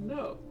they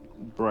know.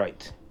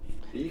 Right.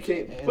 You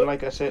can't. And Put,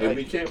 like I said, and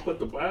we can't put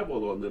the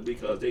Bible on them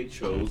because they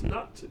chose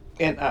not to.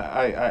 And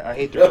I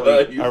hate to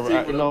really, You see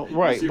what no, I'm-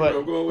 right, you see but where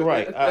I'm going with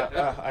right, that?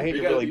 I hate You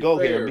to gotta really be go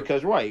fair. here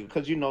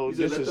because you know He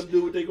said, this let is them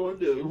do what they're going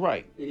to do.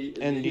 right,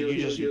 and he'll,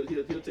 you just he'll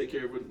take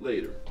care of it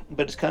later.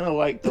 but it's kind of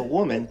like the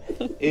woman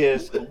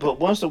is,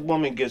 but once a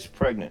woman gets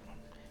pregnant,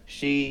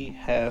 she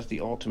has the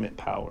ultimate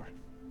power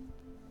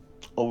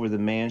over the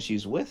man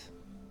she's with.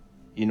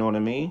 You know what I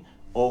mean?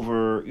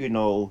 Over,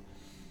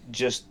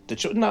 just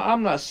the now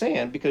I'm not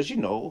saying, because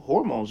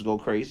hormones go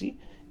crazy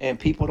and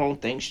people don't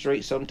think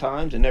straight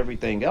sometimes and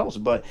everything else,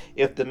 but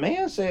if the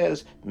man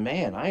says,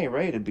 man, I ain't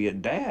ready to be a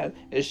dad,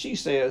 and she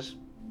says,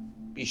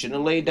 you shouldn't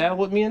have laid down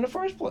with me in the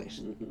first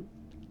place,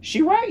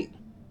 she right.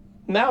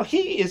 Now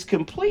he is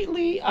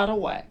completely out of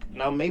whack.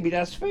 Now maybe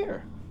that's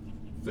fair.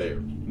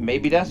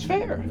 Maybe that's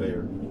fair.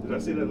 Fair. Did I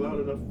say that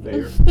loud enough?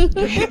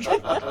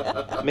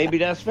 Fair. Maybe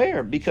that's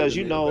fair, because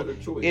Should've made a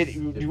better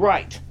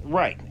choice.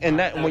 right, and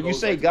that when you goes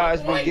say back to my guys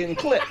been point. getting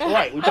clipped,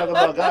 right? We talking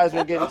about guys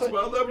been getting That's clipped.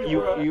 why I love you,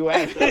 bro. You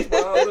That's why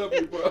I love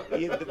you,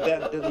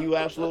 bro. you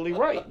absolutely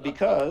right,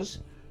 because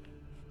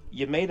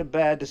you made a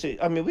bad decision.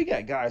 I mean, we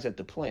got guys at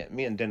the plant.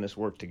 Me and Dennis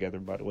work together,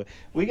 by the way.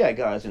 We got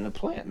guys in the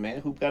plant,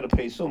 man, who've got to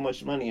pay so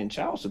much money in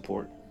child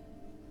support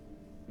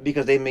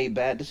because they made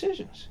bad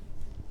decisions.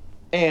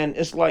 And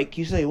it's like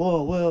you say,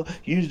 well,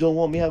 you just don't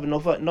want me having no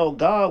fun. No,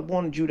 God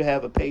wanted you to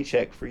have a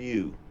paycheck for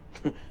you.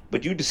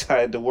 But you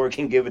decided to work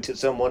and give it to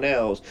someone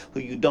else who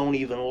you don't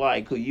even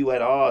like, who you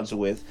at odds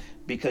with,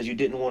 because you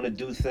didn't want to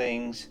do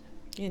things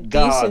In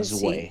God's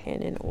decency way.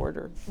 and in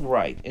order.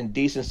 right, in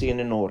decency and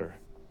in order.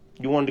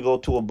 You wanted to go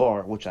to a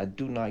bar, which I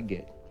do not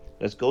get.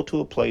 Let's go to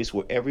a place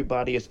where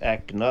everybody is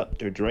acting up.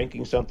 They're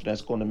drinking something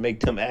that's going to make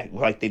them act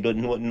like they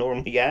wouldn't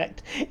normally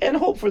act, and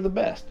hope for the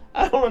best.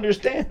 I don't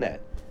understand that.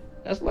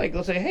 That's like,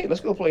 let's say, hey, let's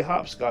go play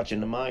hopscotch in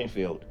the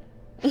minefield.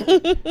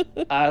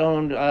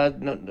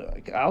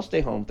 I'll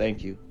stay home,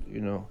 thank you.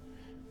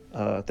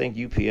 I think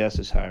UPS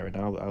is hiring.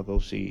 I'll go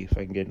see if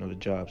I can get another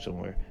job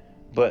somewhere.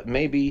 But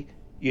maybe,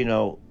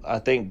 I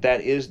think that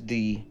is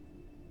the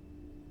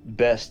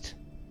best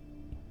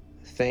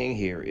thing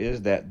here,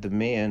 is that the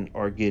men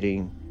are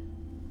getting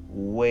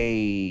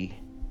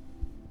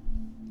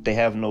they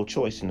have no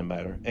choice in the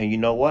matter. And you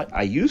know what?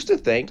 I used to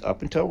think,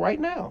 up until right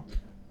now,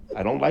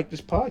 I don't like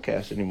this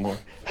podcast anymore.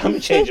 I'm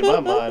changing my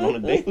mind on a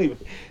daily.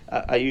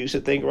 I used to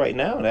think right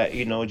now that,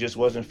 it just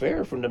wasn't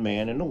fair from the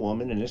man and the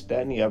woman and this,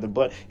 that, and the other.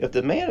 But if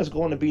the man is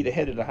going to be the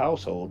head of the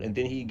household, and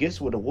then he gets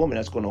with a woman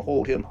that's going to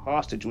hold him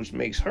hostage, which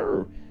makes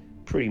her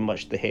pretty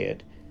much the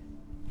head,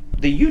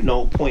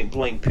 then point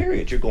blank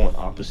period, you're going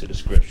opposite of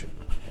scripture.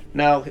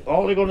 Now,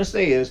 all they're going to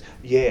say is,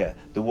 yeah,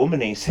 the woman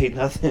ain't say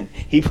nothing.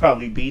 He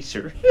probably beats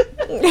her.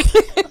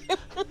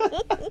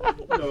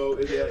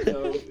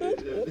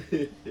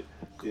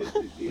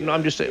 No,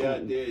 I'm just saying, The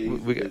idea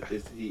we got-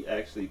 is he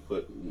actually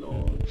putting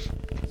on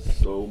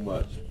so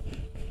much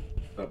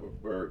of a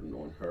burden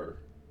on her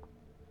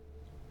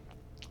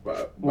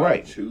by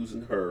Right.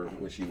 choosing her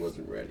when she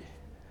wasn't ready.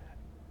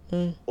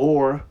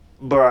 or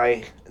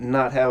by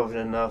not having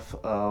enough,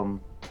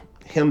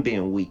 him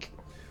being weak.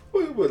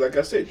 Well, like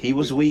I said, He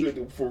was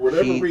weak. for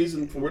whatever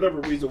reason.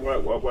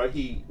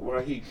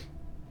 Why he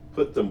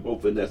put them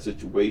both in that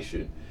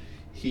situation.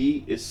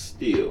 He is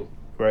still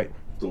Right.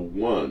 the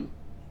one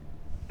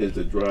is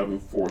the driving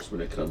force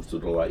when it comes to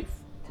the life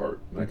part.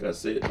 Like I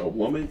said, a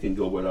woman can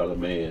go without a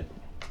man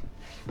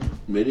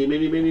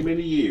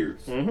many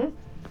years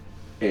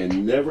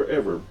and never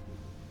ever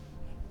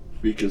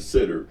be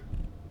considered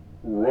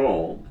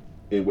wrong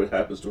in what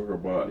happens to her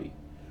body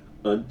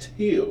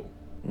until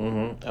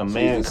A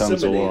man she's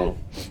comes inseminated along.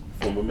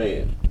 from a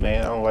man.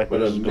 Man, I don't like But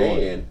where a this is going.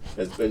 man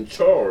has been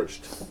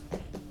charged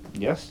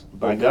Yes,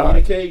 by on God. many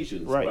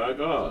occasions Right. by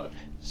God.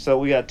 So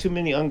we got too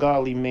many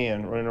ungodly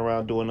men running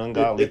around doing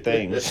ungodly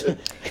things.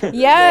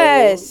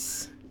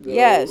 Yes. No,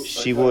 Yes.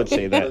 She would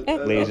say that,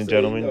 ladies and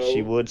gentlemen.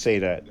 She would say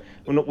that.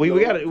 We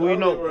got to, we Godly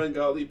know, or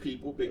ungodly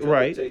people because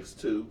Right. it takes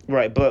two.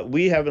 right? But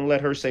we haven't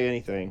let her say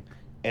anything,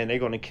 and they're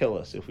going to kill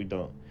us if we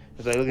don't.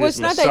 It's like, look Well, at it's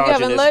this not that you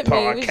haven't misogynist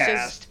let me, it's podcast.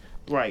 just-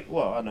 Right.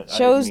 Well, I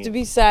Chose didn't to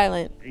mean- be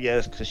silent.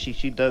 Yes, because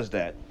she does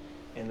that,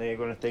 and they're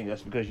going to think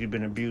that's because you've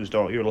been abused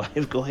all your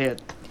life. Go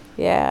ahead.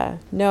 Yeah.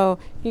 No,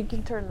 you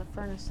can turn the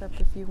furnace up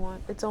if you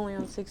want. It's only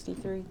on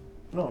 63.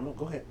 No,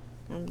 go ahead.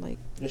 I'm like,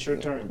 It's your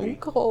turn, I'm B.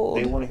 cold.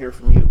 They want to hear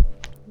from you.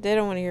 They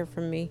don't want to hear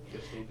from me.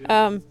 Yes, they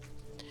do.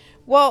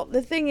 Well,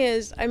 the thing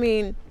is, I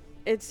mean,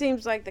 it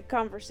seems like the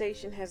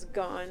conversation has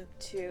gone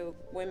to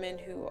women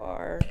who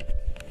are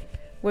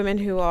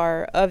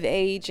of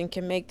age and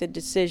can make the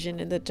decision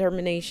and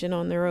determination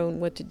on their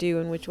own what to do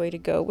and which way to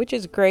go, which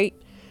is great.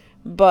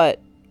 But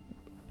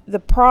the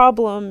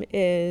problem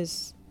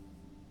is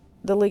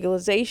the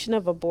legalization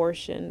of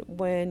abortion.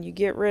 When you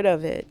get rid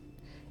of it,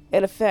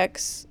 it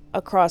affects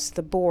across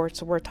the board.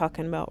 So we're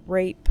talking about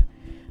rape,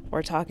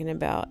 we're talking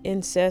about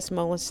incest,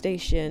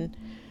 molestation,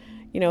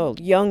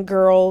 young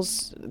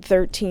girls,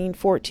 13,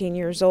 14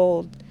 years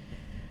old,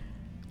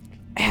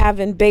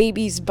 having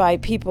babies by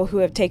people who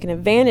have taken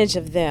advantage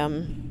of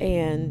them,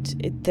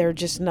 and they're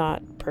just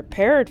not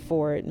prepared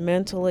for it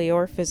mentally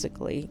or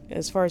physically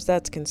as far as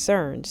that's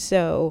concerned.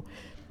 So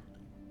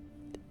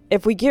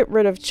if we get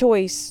rid of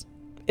choice,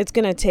 it's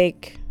going to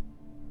take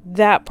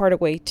that part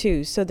away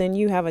too. So then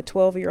you have a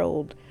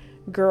 12-year-old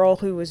girl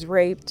who was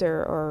raped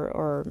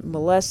or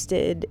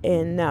molested,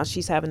 and now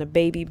she's having a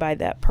baby by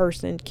that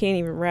person, can't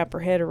even wrap her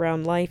head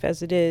around life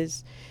as it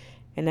is,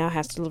 and now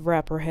has to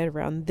wrap her head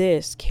around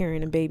this,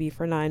 carrying a baby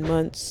for 9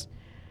 months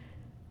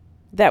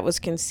that was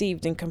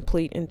conceived in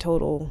complete and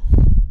total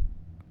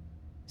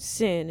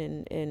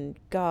sin, and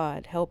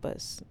God help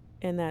us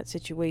in that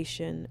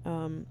situation.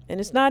 And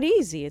it's not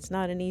easy. It's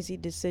not an easy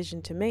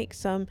decision to make.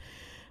 Some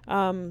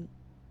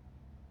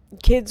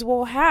kids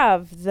will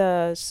have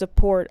the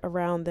support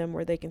around them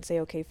where they can say,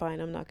 okay, fine,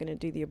 I'm not going to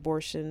do the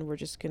abortion. We're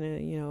just going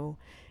to,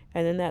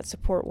 and then that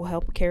support will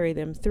help carry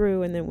them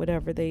through. And then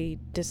whatever they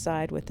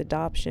decide with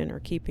adoption or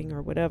keeping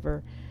or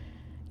whatever,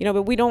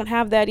 but we don't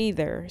have that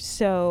either.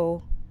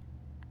 So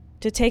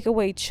to take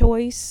away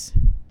choice,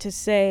 to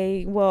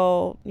say,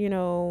 well,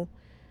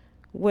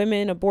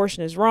 women,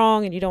 abortion is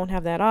wrong and you don't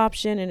have that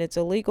option and it's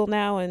illegal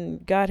now,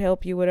 and God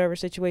help you, whatever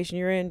situation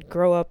you're in,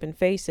 grow up and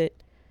face it.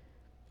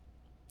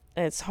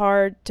 It's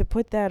hard to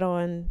put that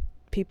on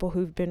people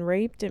who've been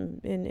raped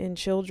and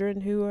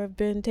children who have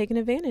been taken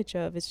advantage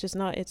of. It's just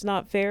not, it's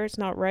not fair. It's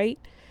not right.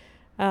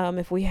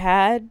 If we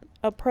had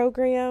a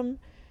program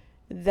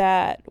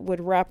that would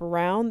wrap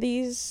around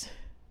these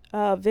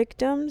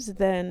victims,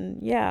 then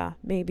yeah,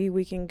 maybe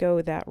we can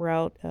go that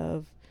route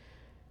of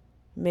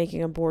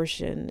making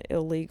abortion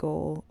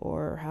illegal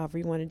or however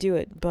you want to do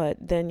it. But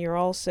then you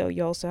also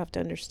have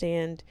to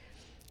understand,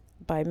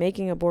 by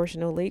making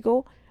abortion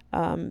illegal,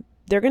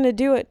 they're going to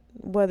do it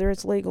whether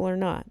it's legal or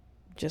not,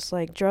 just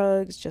like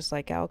drugs, just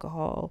like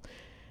alcohol,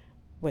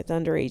 with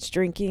underage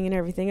drinking and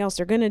everything else.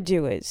 They're going to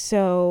do it.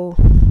 So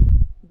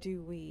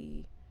do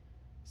we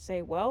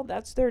say, well,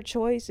 that's their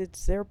choice,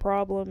 it's their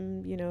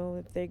problem,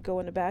 if they go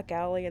in the back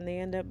alley and they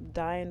end up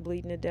dying,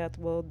 bleeding to death,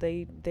 well,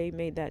 they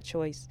made that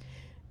choice.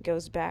 It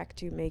goes back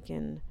to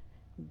making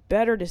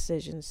better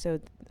decisions. So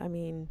I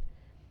mean,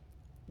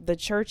 the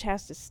church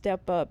has to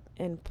step up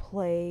and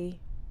play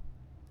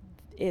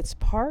its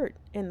part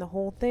in the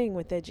whole thing,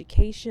 with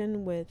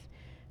education, with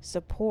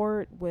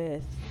support,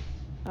 with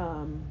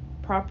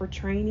proper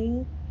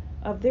training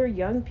of their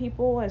young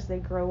people as they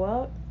grow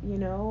up.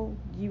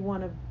 You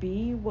want to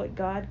be what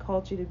God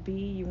called you to be.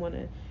 You want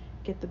to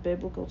get the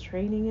biblical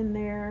training in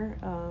there,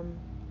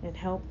 and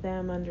help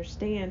them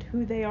understand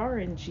who they are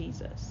in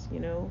Jesus,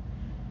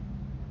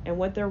 and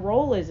what their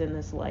role is in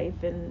this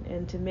life,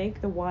 and to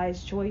make the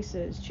wise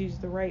choices, choose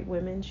the right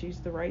women, choose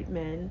the right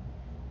men.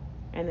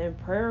 And then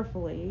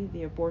prayerfully,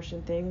 the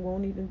abortion thing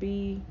won't even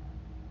be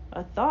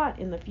a thought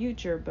in the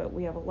future. But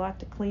we have a lot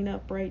to clean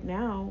up right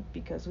now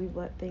because we've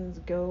let things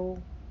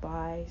go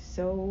by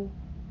so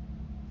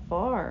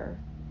far.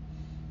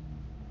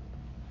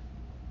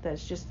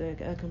 That's just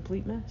a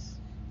complete mess.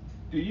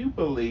 Do you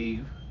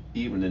believe,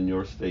 even in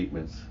your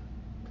statements,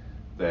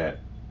 that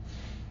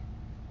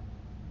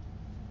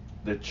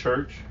the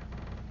church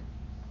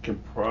can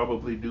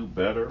probably do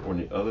better on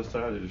the other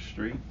side of the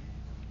street.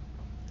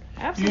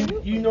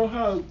 Absolutely. You know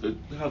how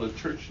the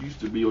church used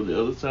to be on the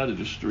other side of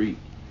the street,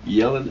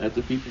 yelling at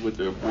the people with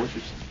their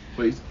abortion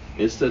place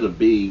instead of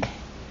being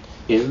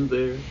in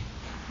there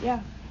Yeah.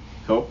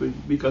 helping,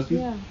 because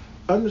Yeah.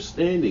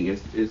 understanding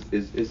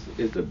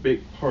is a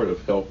big part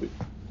of helping.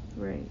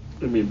 Right.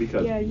 I mean,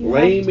 because Yeah, you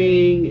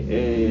blaming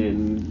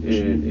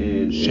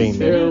and Shaming.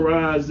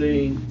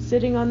 terrorizing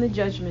Sitting on the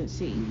judgment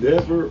seat.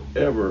 never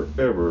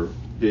ever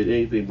did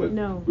anything but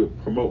No.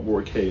 promote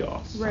more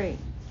chaos. Right.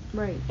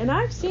 Right. And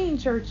I've seen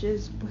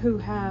churches who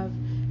have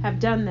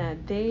done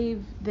that. They've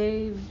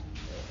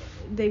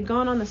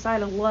gone on the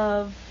side of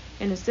love,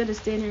 and instead of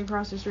standing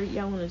across the street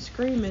yelling and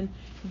screaming,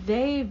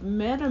 they've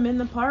met them in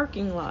the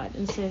parking lot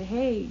and said,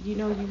 hey, you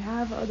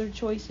have other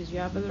choices, you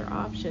have other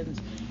options.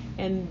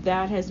 And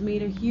that has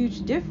made a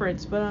huge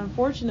difference. But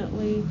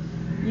unfortunately,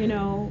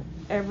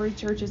 every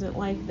church isn't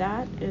like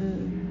that,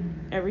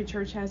 and every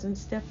church hasn't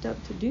stepped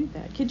up to do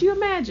that. Could you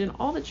imagine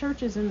all the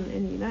churches in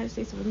the United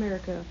States of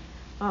America,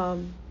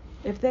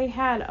 if they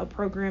had a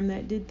program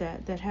that did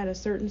that had a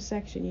certain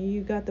section?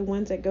 You got the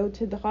ones that go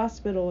to the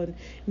hospital and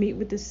meet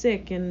with the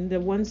sick, and the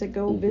ones that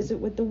go visit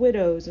with the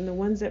widows, and the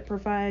ones that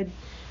provide,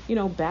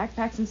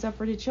 backpacks and stuff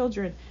for the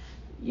children.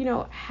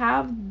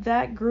 Have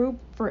that group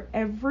for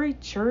every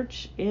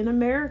church in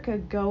America,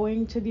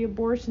 going to the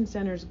abortion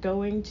centers,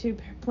 going to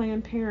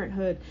Planned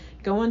Parenthood,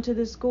 going to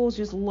the schools,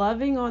 just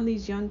loving on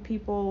these young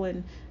people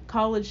and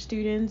college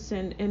students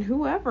and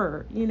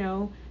whoever,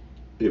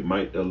 It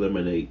might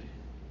eliminate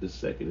the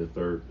second and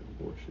third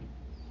abortion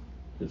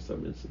in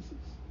some instances.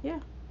 Yeah.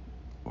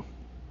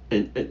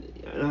 And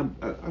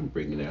I'm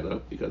bringing that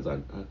up because I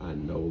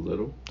know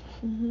little,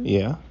 Mm-hmm.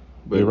 Yeah.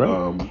 but You're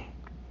right.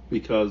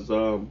 because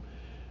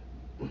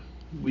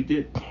we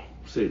did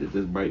say that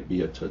this might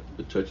be a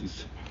touchy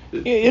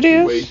It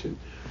is. situation,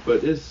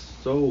 but it's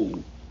so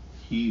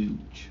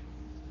huge.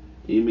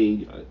 I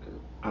mean,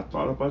 I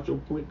thought about your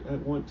point at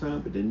one time,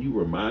 but then you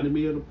reminded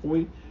me of the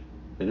point,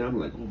 and I'm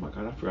like, oh my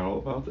God, I forgot all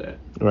about that.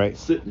 Right.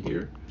 Sitting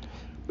here,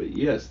 but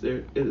yes,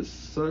 it is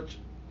such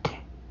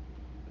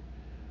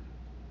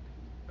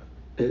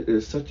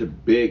a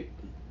big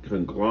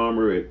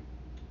conglomerate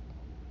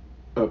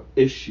of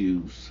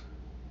issues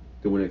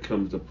that when it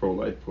comes to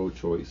pro-life,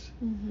 pro-choice,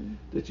 Mm-hmm.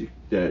 that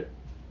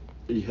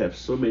you have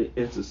so many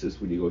instances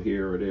when you go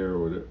here or there,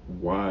 or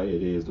why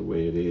it is the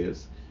way it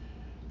is,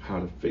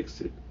 how to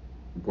fix it,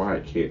 why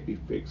it can't be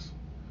fixed,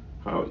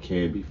 how it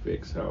can be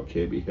fixed, how it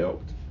can be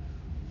helped,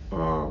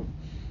 and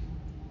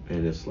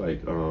it's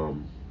like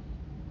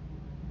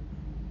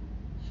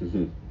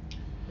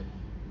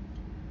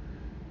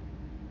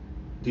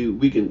dude,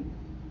 we can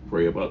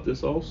pray about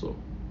this also,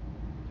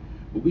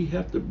 but we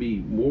have to be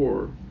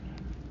more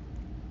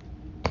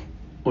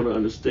on an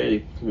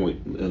understanding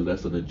point and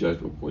less on a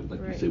judgment point, like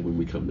you Right. said, when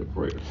we come to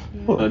prayer.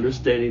 Yeah.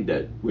 Understanding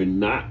that we're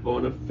not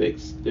going to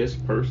fix this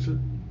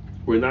person,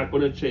 we're not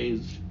going to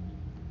change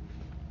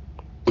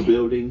the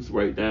buildings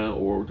right now,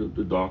 or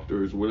the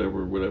doctors,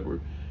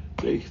 whatever.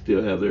 They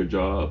still have their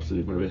jobs, and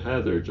they're going to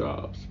have their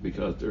jobs,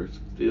 because there's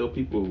still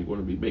people who are going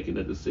to be making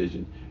that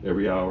decision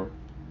every hour,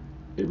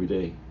 every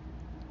day,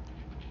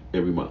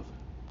 every month.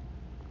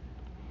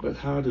 But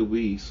how do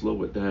we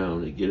slow it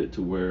down and get it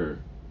to where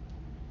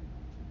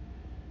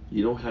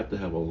you don't have to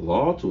have a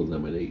law to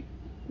eliminate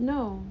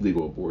No,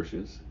 legal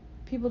abortions?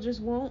 people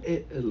just won't.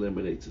 It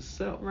eliminates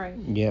itself. Right.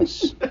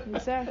 Yes.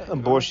 Exactly.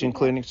 Abortion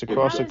clinics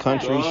across the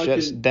country God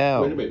shuts can-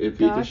 down. Wait a minute, if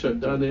you can God shut can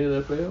down the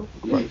NFL,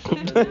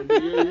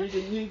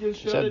 Right. you can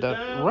shut Shut it down.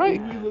 down. Right.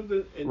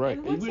 And Right.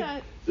 And what's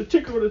that? The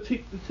ticker on the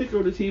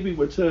TV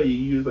would tell you,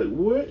 you're like,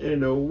 what in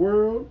the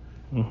world?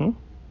 Mm-hmm.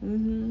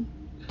 Mm-hmm.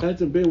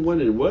 Hasn't been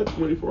one in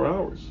 24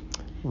 hours?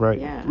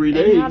 Right. Yeah. 3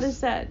 And how days.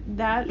 does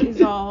that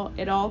is all,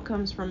 it all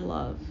comes from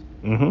love.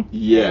 Mm-hmm.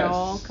 Yes. It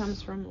all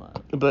comes from love.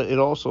 But it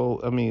also,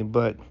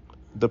 but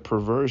the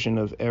perversion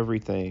of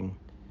everything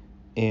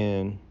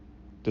in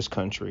this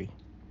country,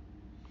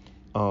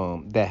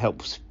 that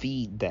helps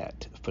feed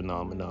that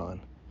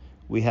phenomenon.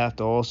 We have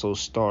to also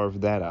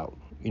starve that out.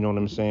 You know what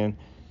I'm saying?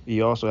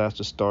 You also have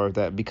to starve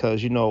that,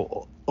 because,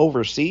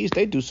 overseas,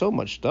 they do so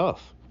much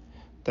stuff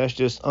that's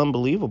just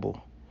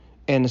unbelievable.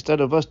 And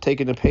instead of us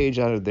taking a page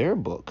out of their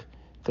book,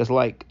 because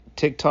like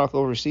TikTok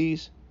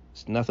overseas,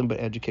 it's nothing but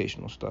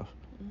educational stuff,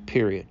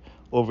 period.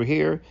 Over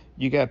here,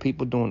 you got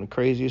people doing the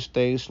craziest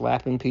things,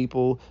 slapping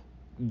people,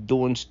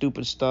 doing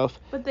stupid stuff.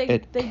 But they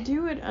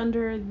do it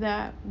under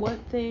that one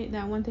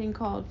thing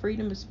called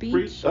freedom of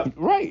speech.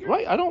 Right.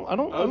 I don't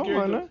Okay,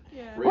 mind good. that.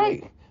 Yeah.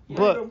 Right.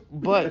 Freedom.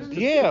 But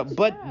yeah,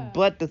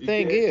 but the You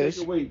thing can't is,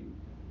 take away.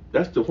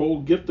 That's the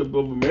whole gift of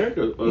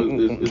America,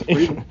 is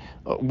freedom.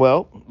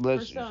 well,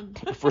 let's some.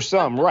 for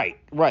some, right,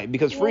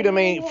 because freedom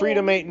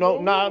ain't no.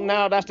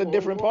 Now that's a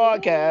different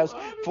podcast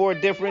for a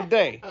different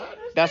day.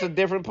 That's a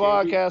different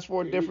podcast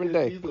for a different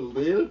day. Just a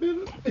little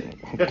bit.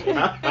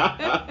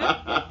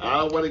 I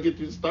don't want to get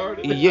you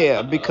started.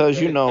 Yeah, because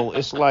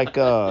it's like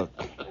okay,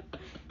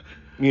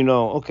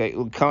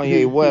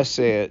 Kanye West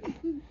said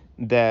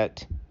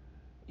that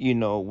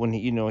when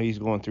he's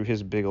going through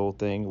his big old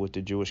thing with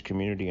the Jewish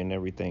community and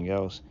everything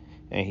else,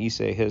 and he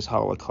said his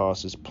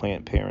Holocaust is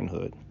Planned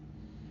Parenthood,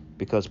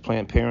 because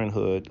Planned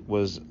Parenthood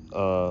was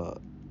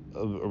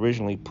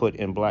originally put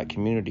in black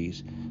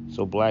communities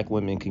so black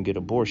women can get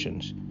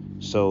abortions,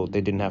 so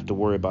they didn't have to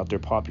worry about their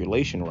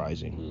population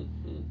rising.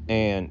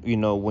 And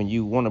when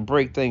you want to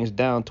break things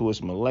down to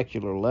its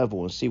molecular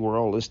level and see where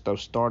all this stuff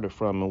started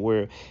from,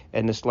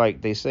 and it's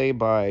like they say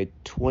by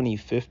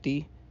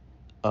 2050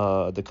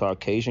 the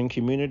Caucasian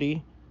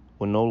community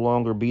will no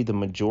longer be the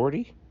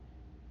majority.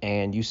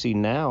 And you see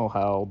now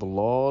how the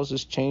laws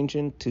is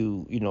changing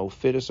to,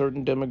 fit a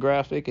certain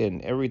demographic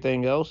and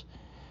everything else.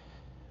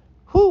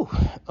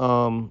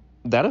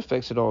 That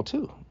affects it all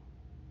too.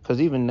 Because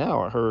even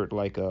now I heard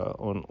like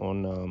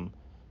on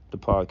the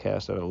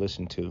podcast that I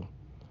listened to,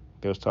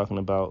 they was talking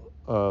about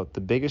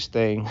the biggest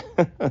thing,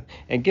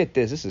 and get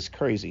this is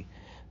crazy.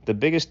 The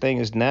biggest thing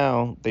is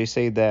now they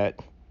say that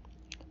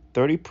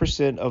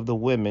 30% of the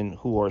women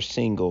who are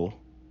single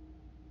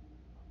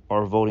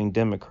are voting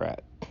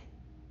Democrat.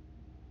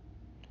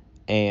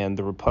 And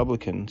the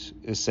Republicans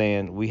is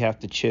saying we have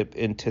to chip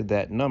into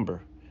that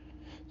number.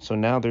 So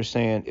now they're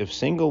saying if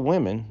single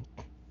women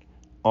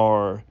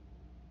are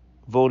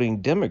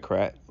voting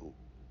Democrat,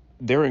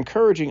 they're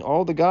encouraging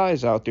all the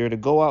guys out there to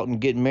go out and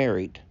get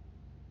married,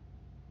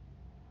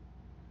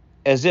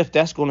 as if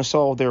that's going to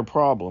solve their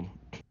problem.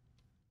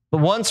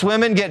 But once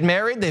women get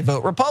married, they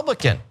vote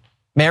Republican.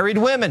 Married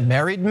women,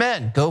 married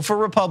men go for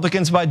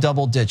Republicans by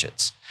double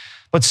digits.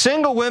 But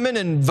single women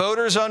and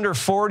voters under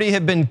 40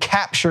 have been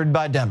captured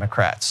by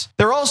Democrats.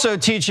 They're also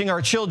teaching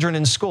our children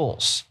in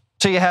schools.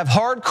 So you have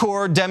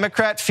hardcore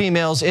Democrat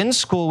females in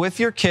school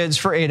with your kids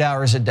for 8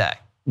 hours a day.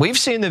 We've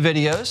seen the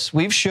videos.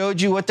 We've showed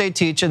you what they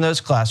teach in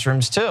those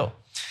classrooms too.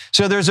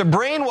 So there's a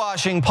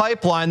brainwashing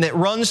pipeline that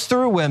runs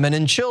through women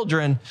and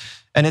children,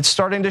 and it's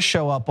starting to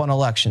show up on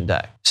election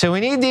day. So we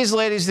need these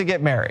ladies to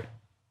get married.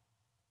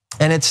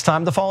 And it's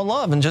time to fall in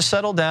love and just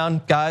settle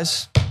down.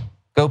 Guys,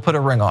 go put a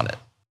ring on it.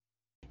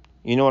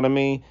 You know what I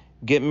mean?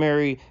 Get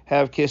married,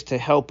 have kids to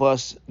help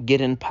us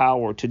get in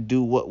power to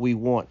do what we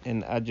want.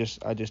 And I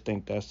just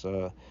think that's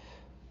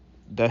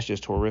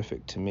just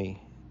horrific to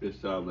me. It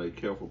sounds like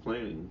careful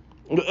planning.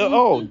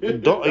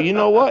 You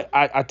know what?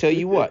 I tell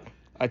you what.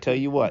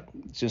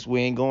 Since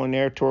we ain't going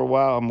there for a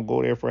while, I'm gonna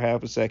go there for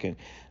half a second.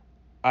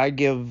 I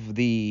give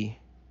the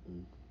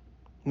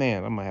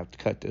man. I might have to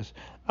cut this.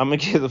 I'm gonna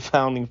give the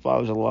founding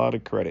fathers a lot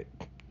of credit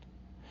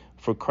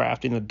for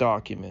crafting a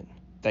document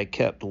that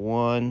kept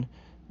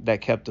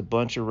a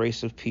bunch of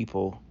race of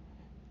people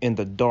in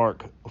the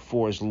dark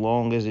for as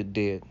long as it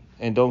did.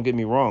 And don't get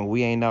me wrong,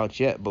 we ain't out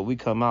yet, but we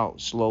come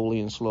out slowly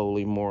and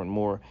slowly, more and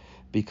more.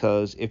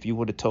 Because if you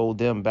would have told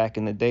them back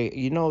in the day,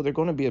 they're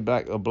going to be a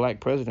black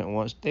president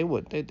once, they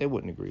wouldn't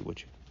agree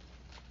with you.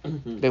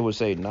 Mm-hmm. They would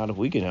say, not if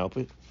we can help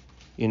it,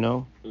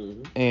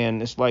 Mm-hmm.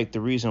 And it's like the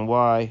reason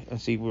why, I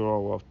see we're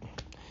all off,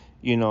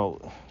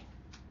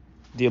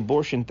 the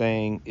abortion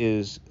thing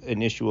is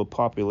an issue of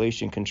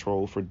population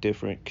control for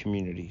different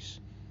communities.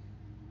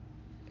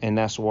 And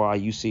that's why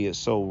you see it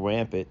so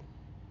rampant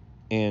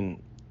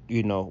in,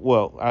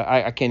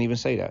 I can't even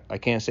say that. I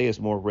can't say it's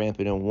more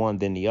rampant in one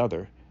than the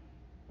other,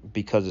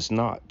 because it's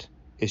not.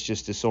 It's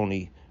just it's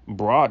only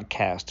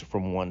broadcast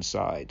from one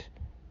side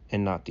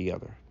and not the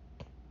other.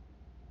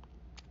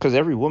 Because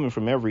every woman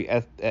from every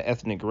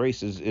ethnic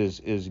race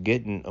is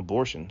getting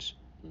abortions.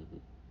 Mm-hmm.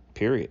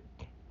 Period.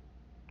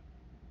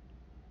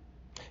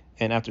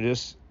 And after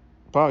this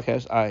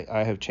podcast,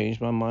 I have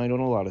changed my mind on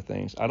a lot of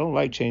things. I don't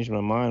like changing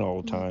my mind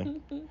all the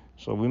time.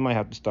 So we might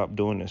have to stop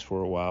doing this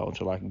for a while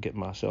until I can get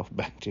myself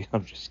back to you.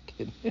 I'm just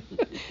kidding.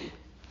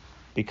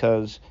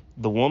 Because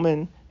the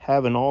woman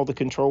having all the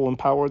control and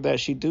power that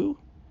she do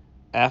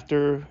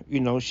after,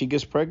 she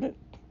gets pregnant,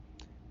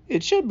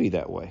 it should be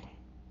that way.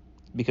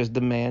 Because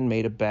the man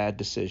made a bad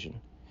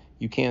decision.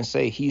 You can't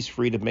say he's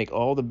free to make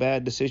all the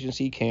bad decisions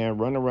he can,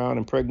 run around,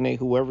 impregnate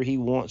whoever he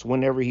wants,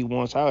 whenever he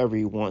wants, however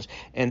he wants.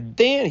 And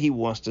then he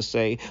wants to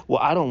say, well,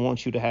 I don't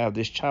want you to have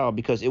this child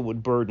because it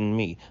would burden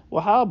me.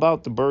 Well, how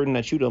about the burden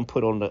that you done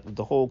put on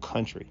the whole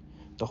country,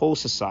 the whole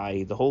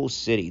society, the whole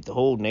city, the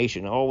whole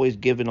nation, always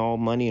giving all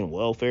money and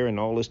welfare and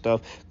all this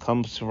stuff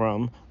comes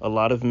from a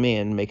lot of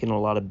men making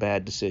a lot of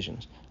bad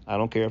decisions. I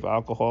don't care if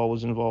alcohol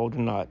was involved or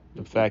not.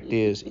 The fact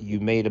is, you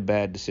made a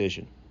bad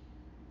decision.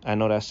 I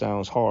know that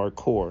sounds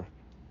hardcore,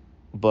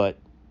 but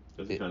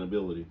that's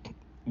accountability.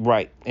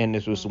 Right. And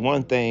this was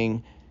one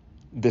thing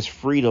this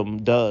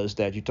freedom does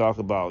that you talk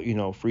about,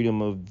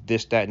 freedom of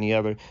this, that, and the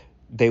other.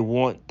 They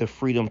want the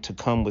freedom to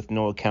come with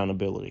no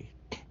accountability.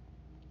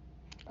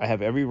 I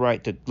have every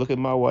right to look at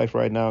my wife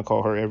right now and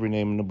call her every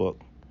name in the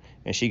book.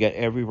 And she got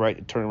every right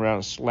to turn around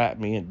and slap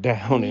me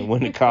down. And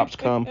when the cops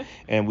come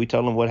and we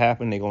tell them what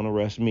happened, they're going to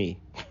arrest me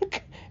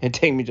and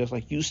take me just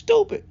like, you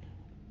stupid.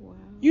 Wow.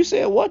 You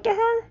said what to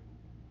her?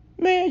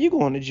 Man, you're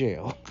going to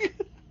jail.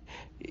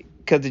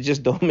 Because it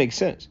just don't make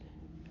sense.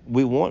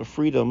 We want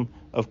freedom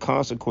of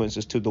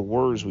consequences to the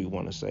words we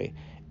want to say.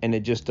 And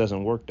it just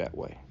doesn't work that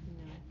way.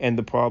 No. And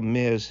the problem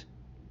is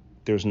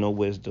there's no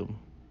wisdom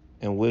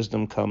And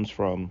wisdom comes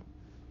from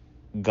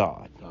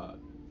God,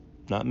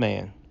 not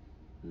man,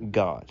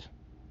 God.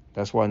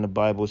 That's why in the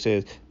Bible it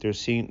says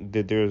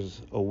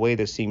there's a way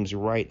that seems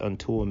right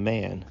unto a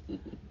man,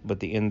 but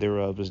the end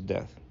thereof is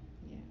death.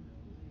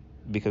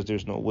 Because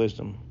there's no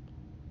wisdom,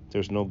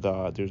 there's no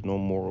God, there's no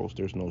morals,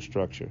 there's no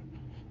structure.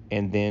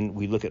 And then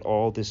we look at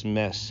all this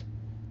mess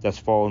that's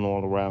falling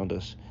all around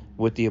us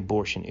with the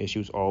abortion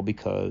issues, all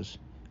because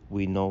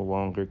we no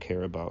longer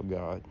care about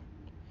God.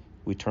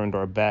 We turned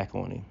our back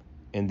on him,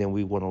 and then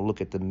we want to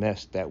look at the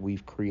mess that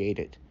we've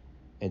created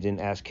and then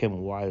ask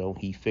him, why don't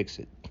he fix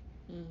it?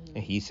 Mm-hmm.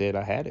 And he said,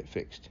 I had it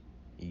fixed.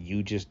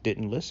 You just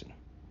didn't listen.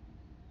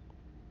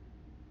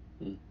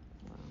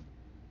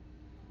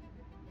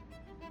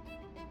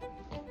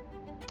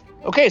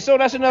 Okay, so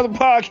that's another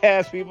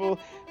podcast, people.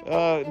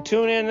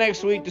 Tune in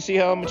next week to see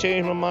how I'm going to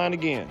change my mind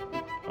again.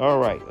 All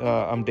right,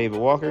 I'm David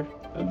Walker.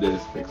 I'm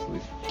Dennis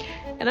Pixley.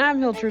 And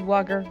I'm Hiltrud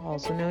Walker,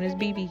 also known as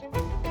BB.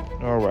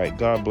 All right,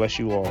 God bless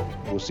you all.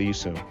 We'll see you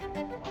soon.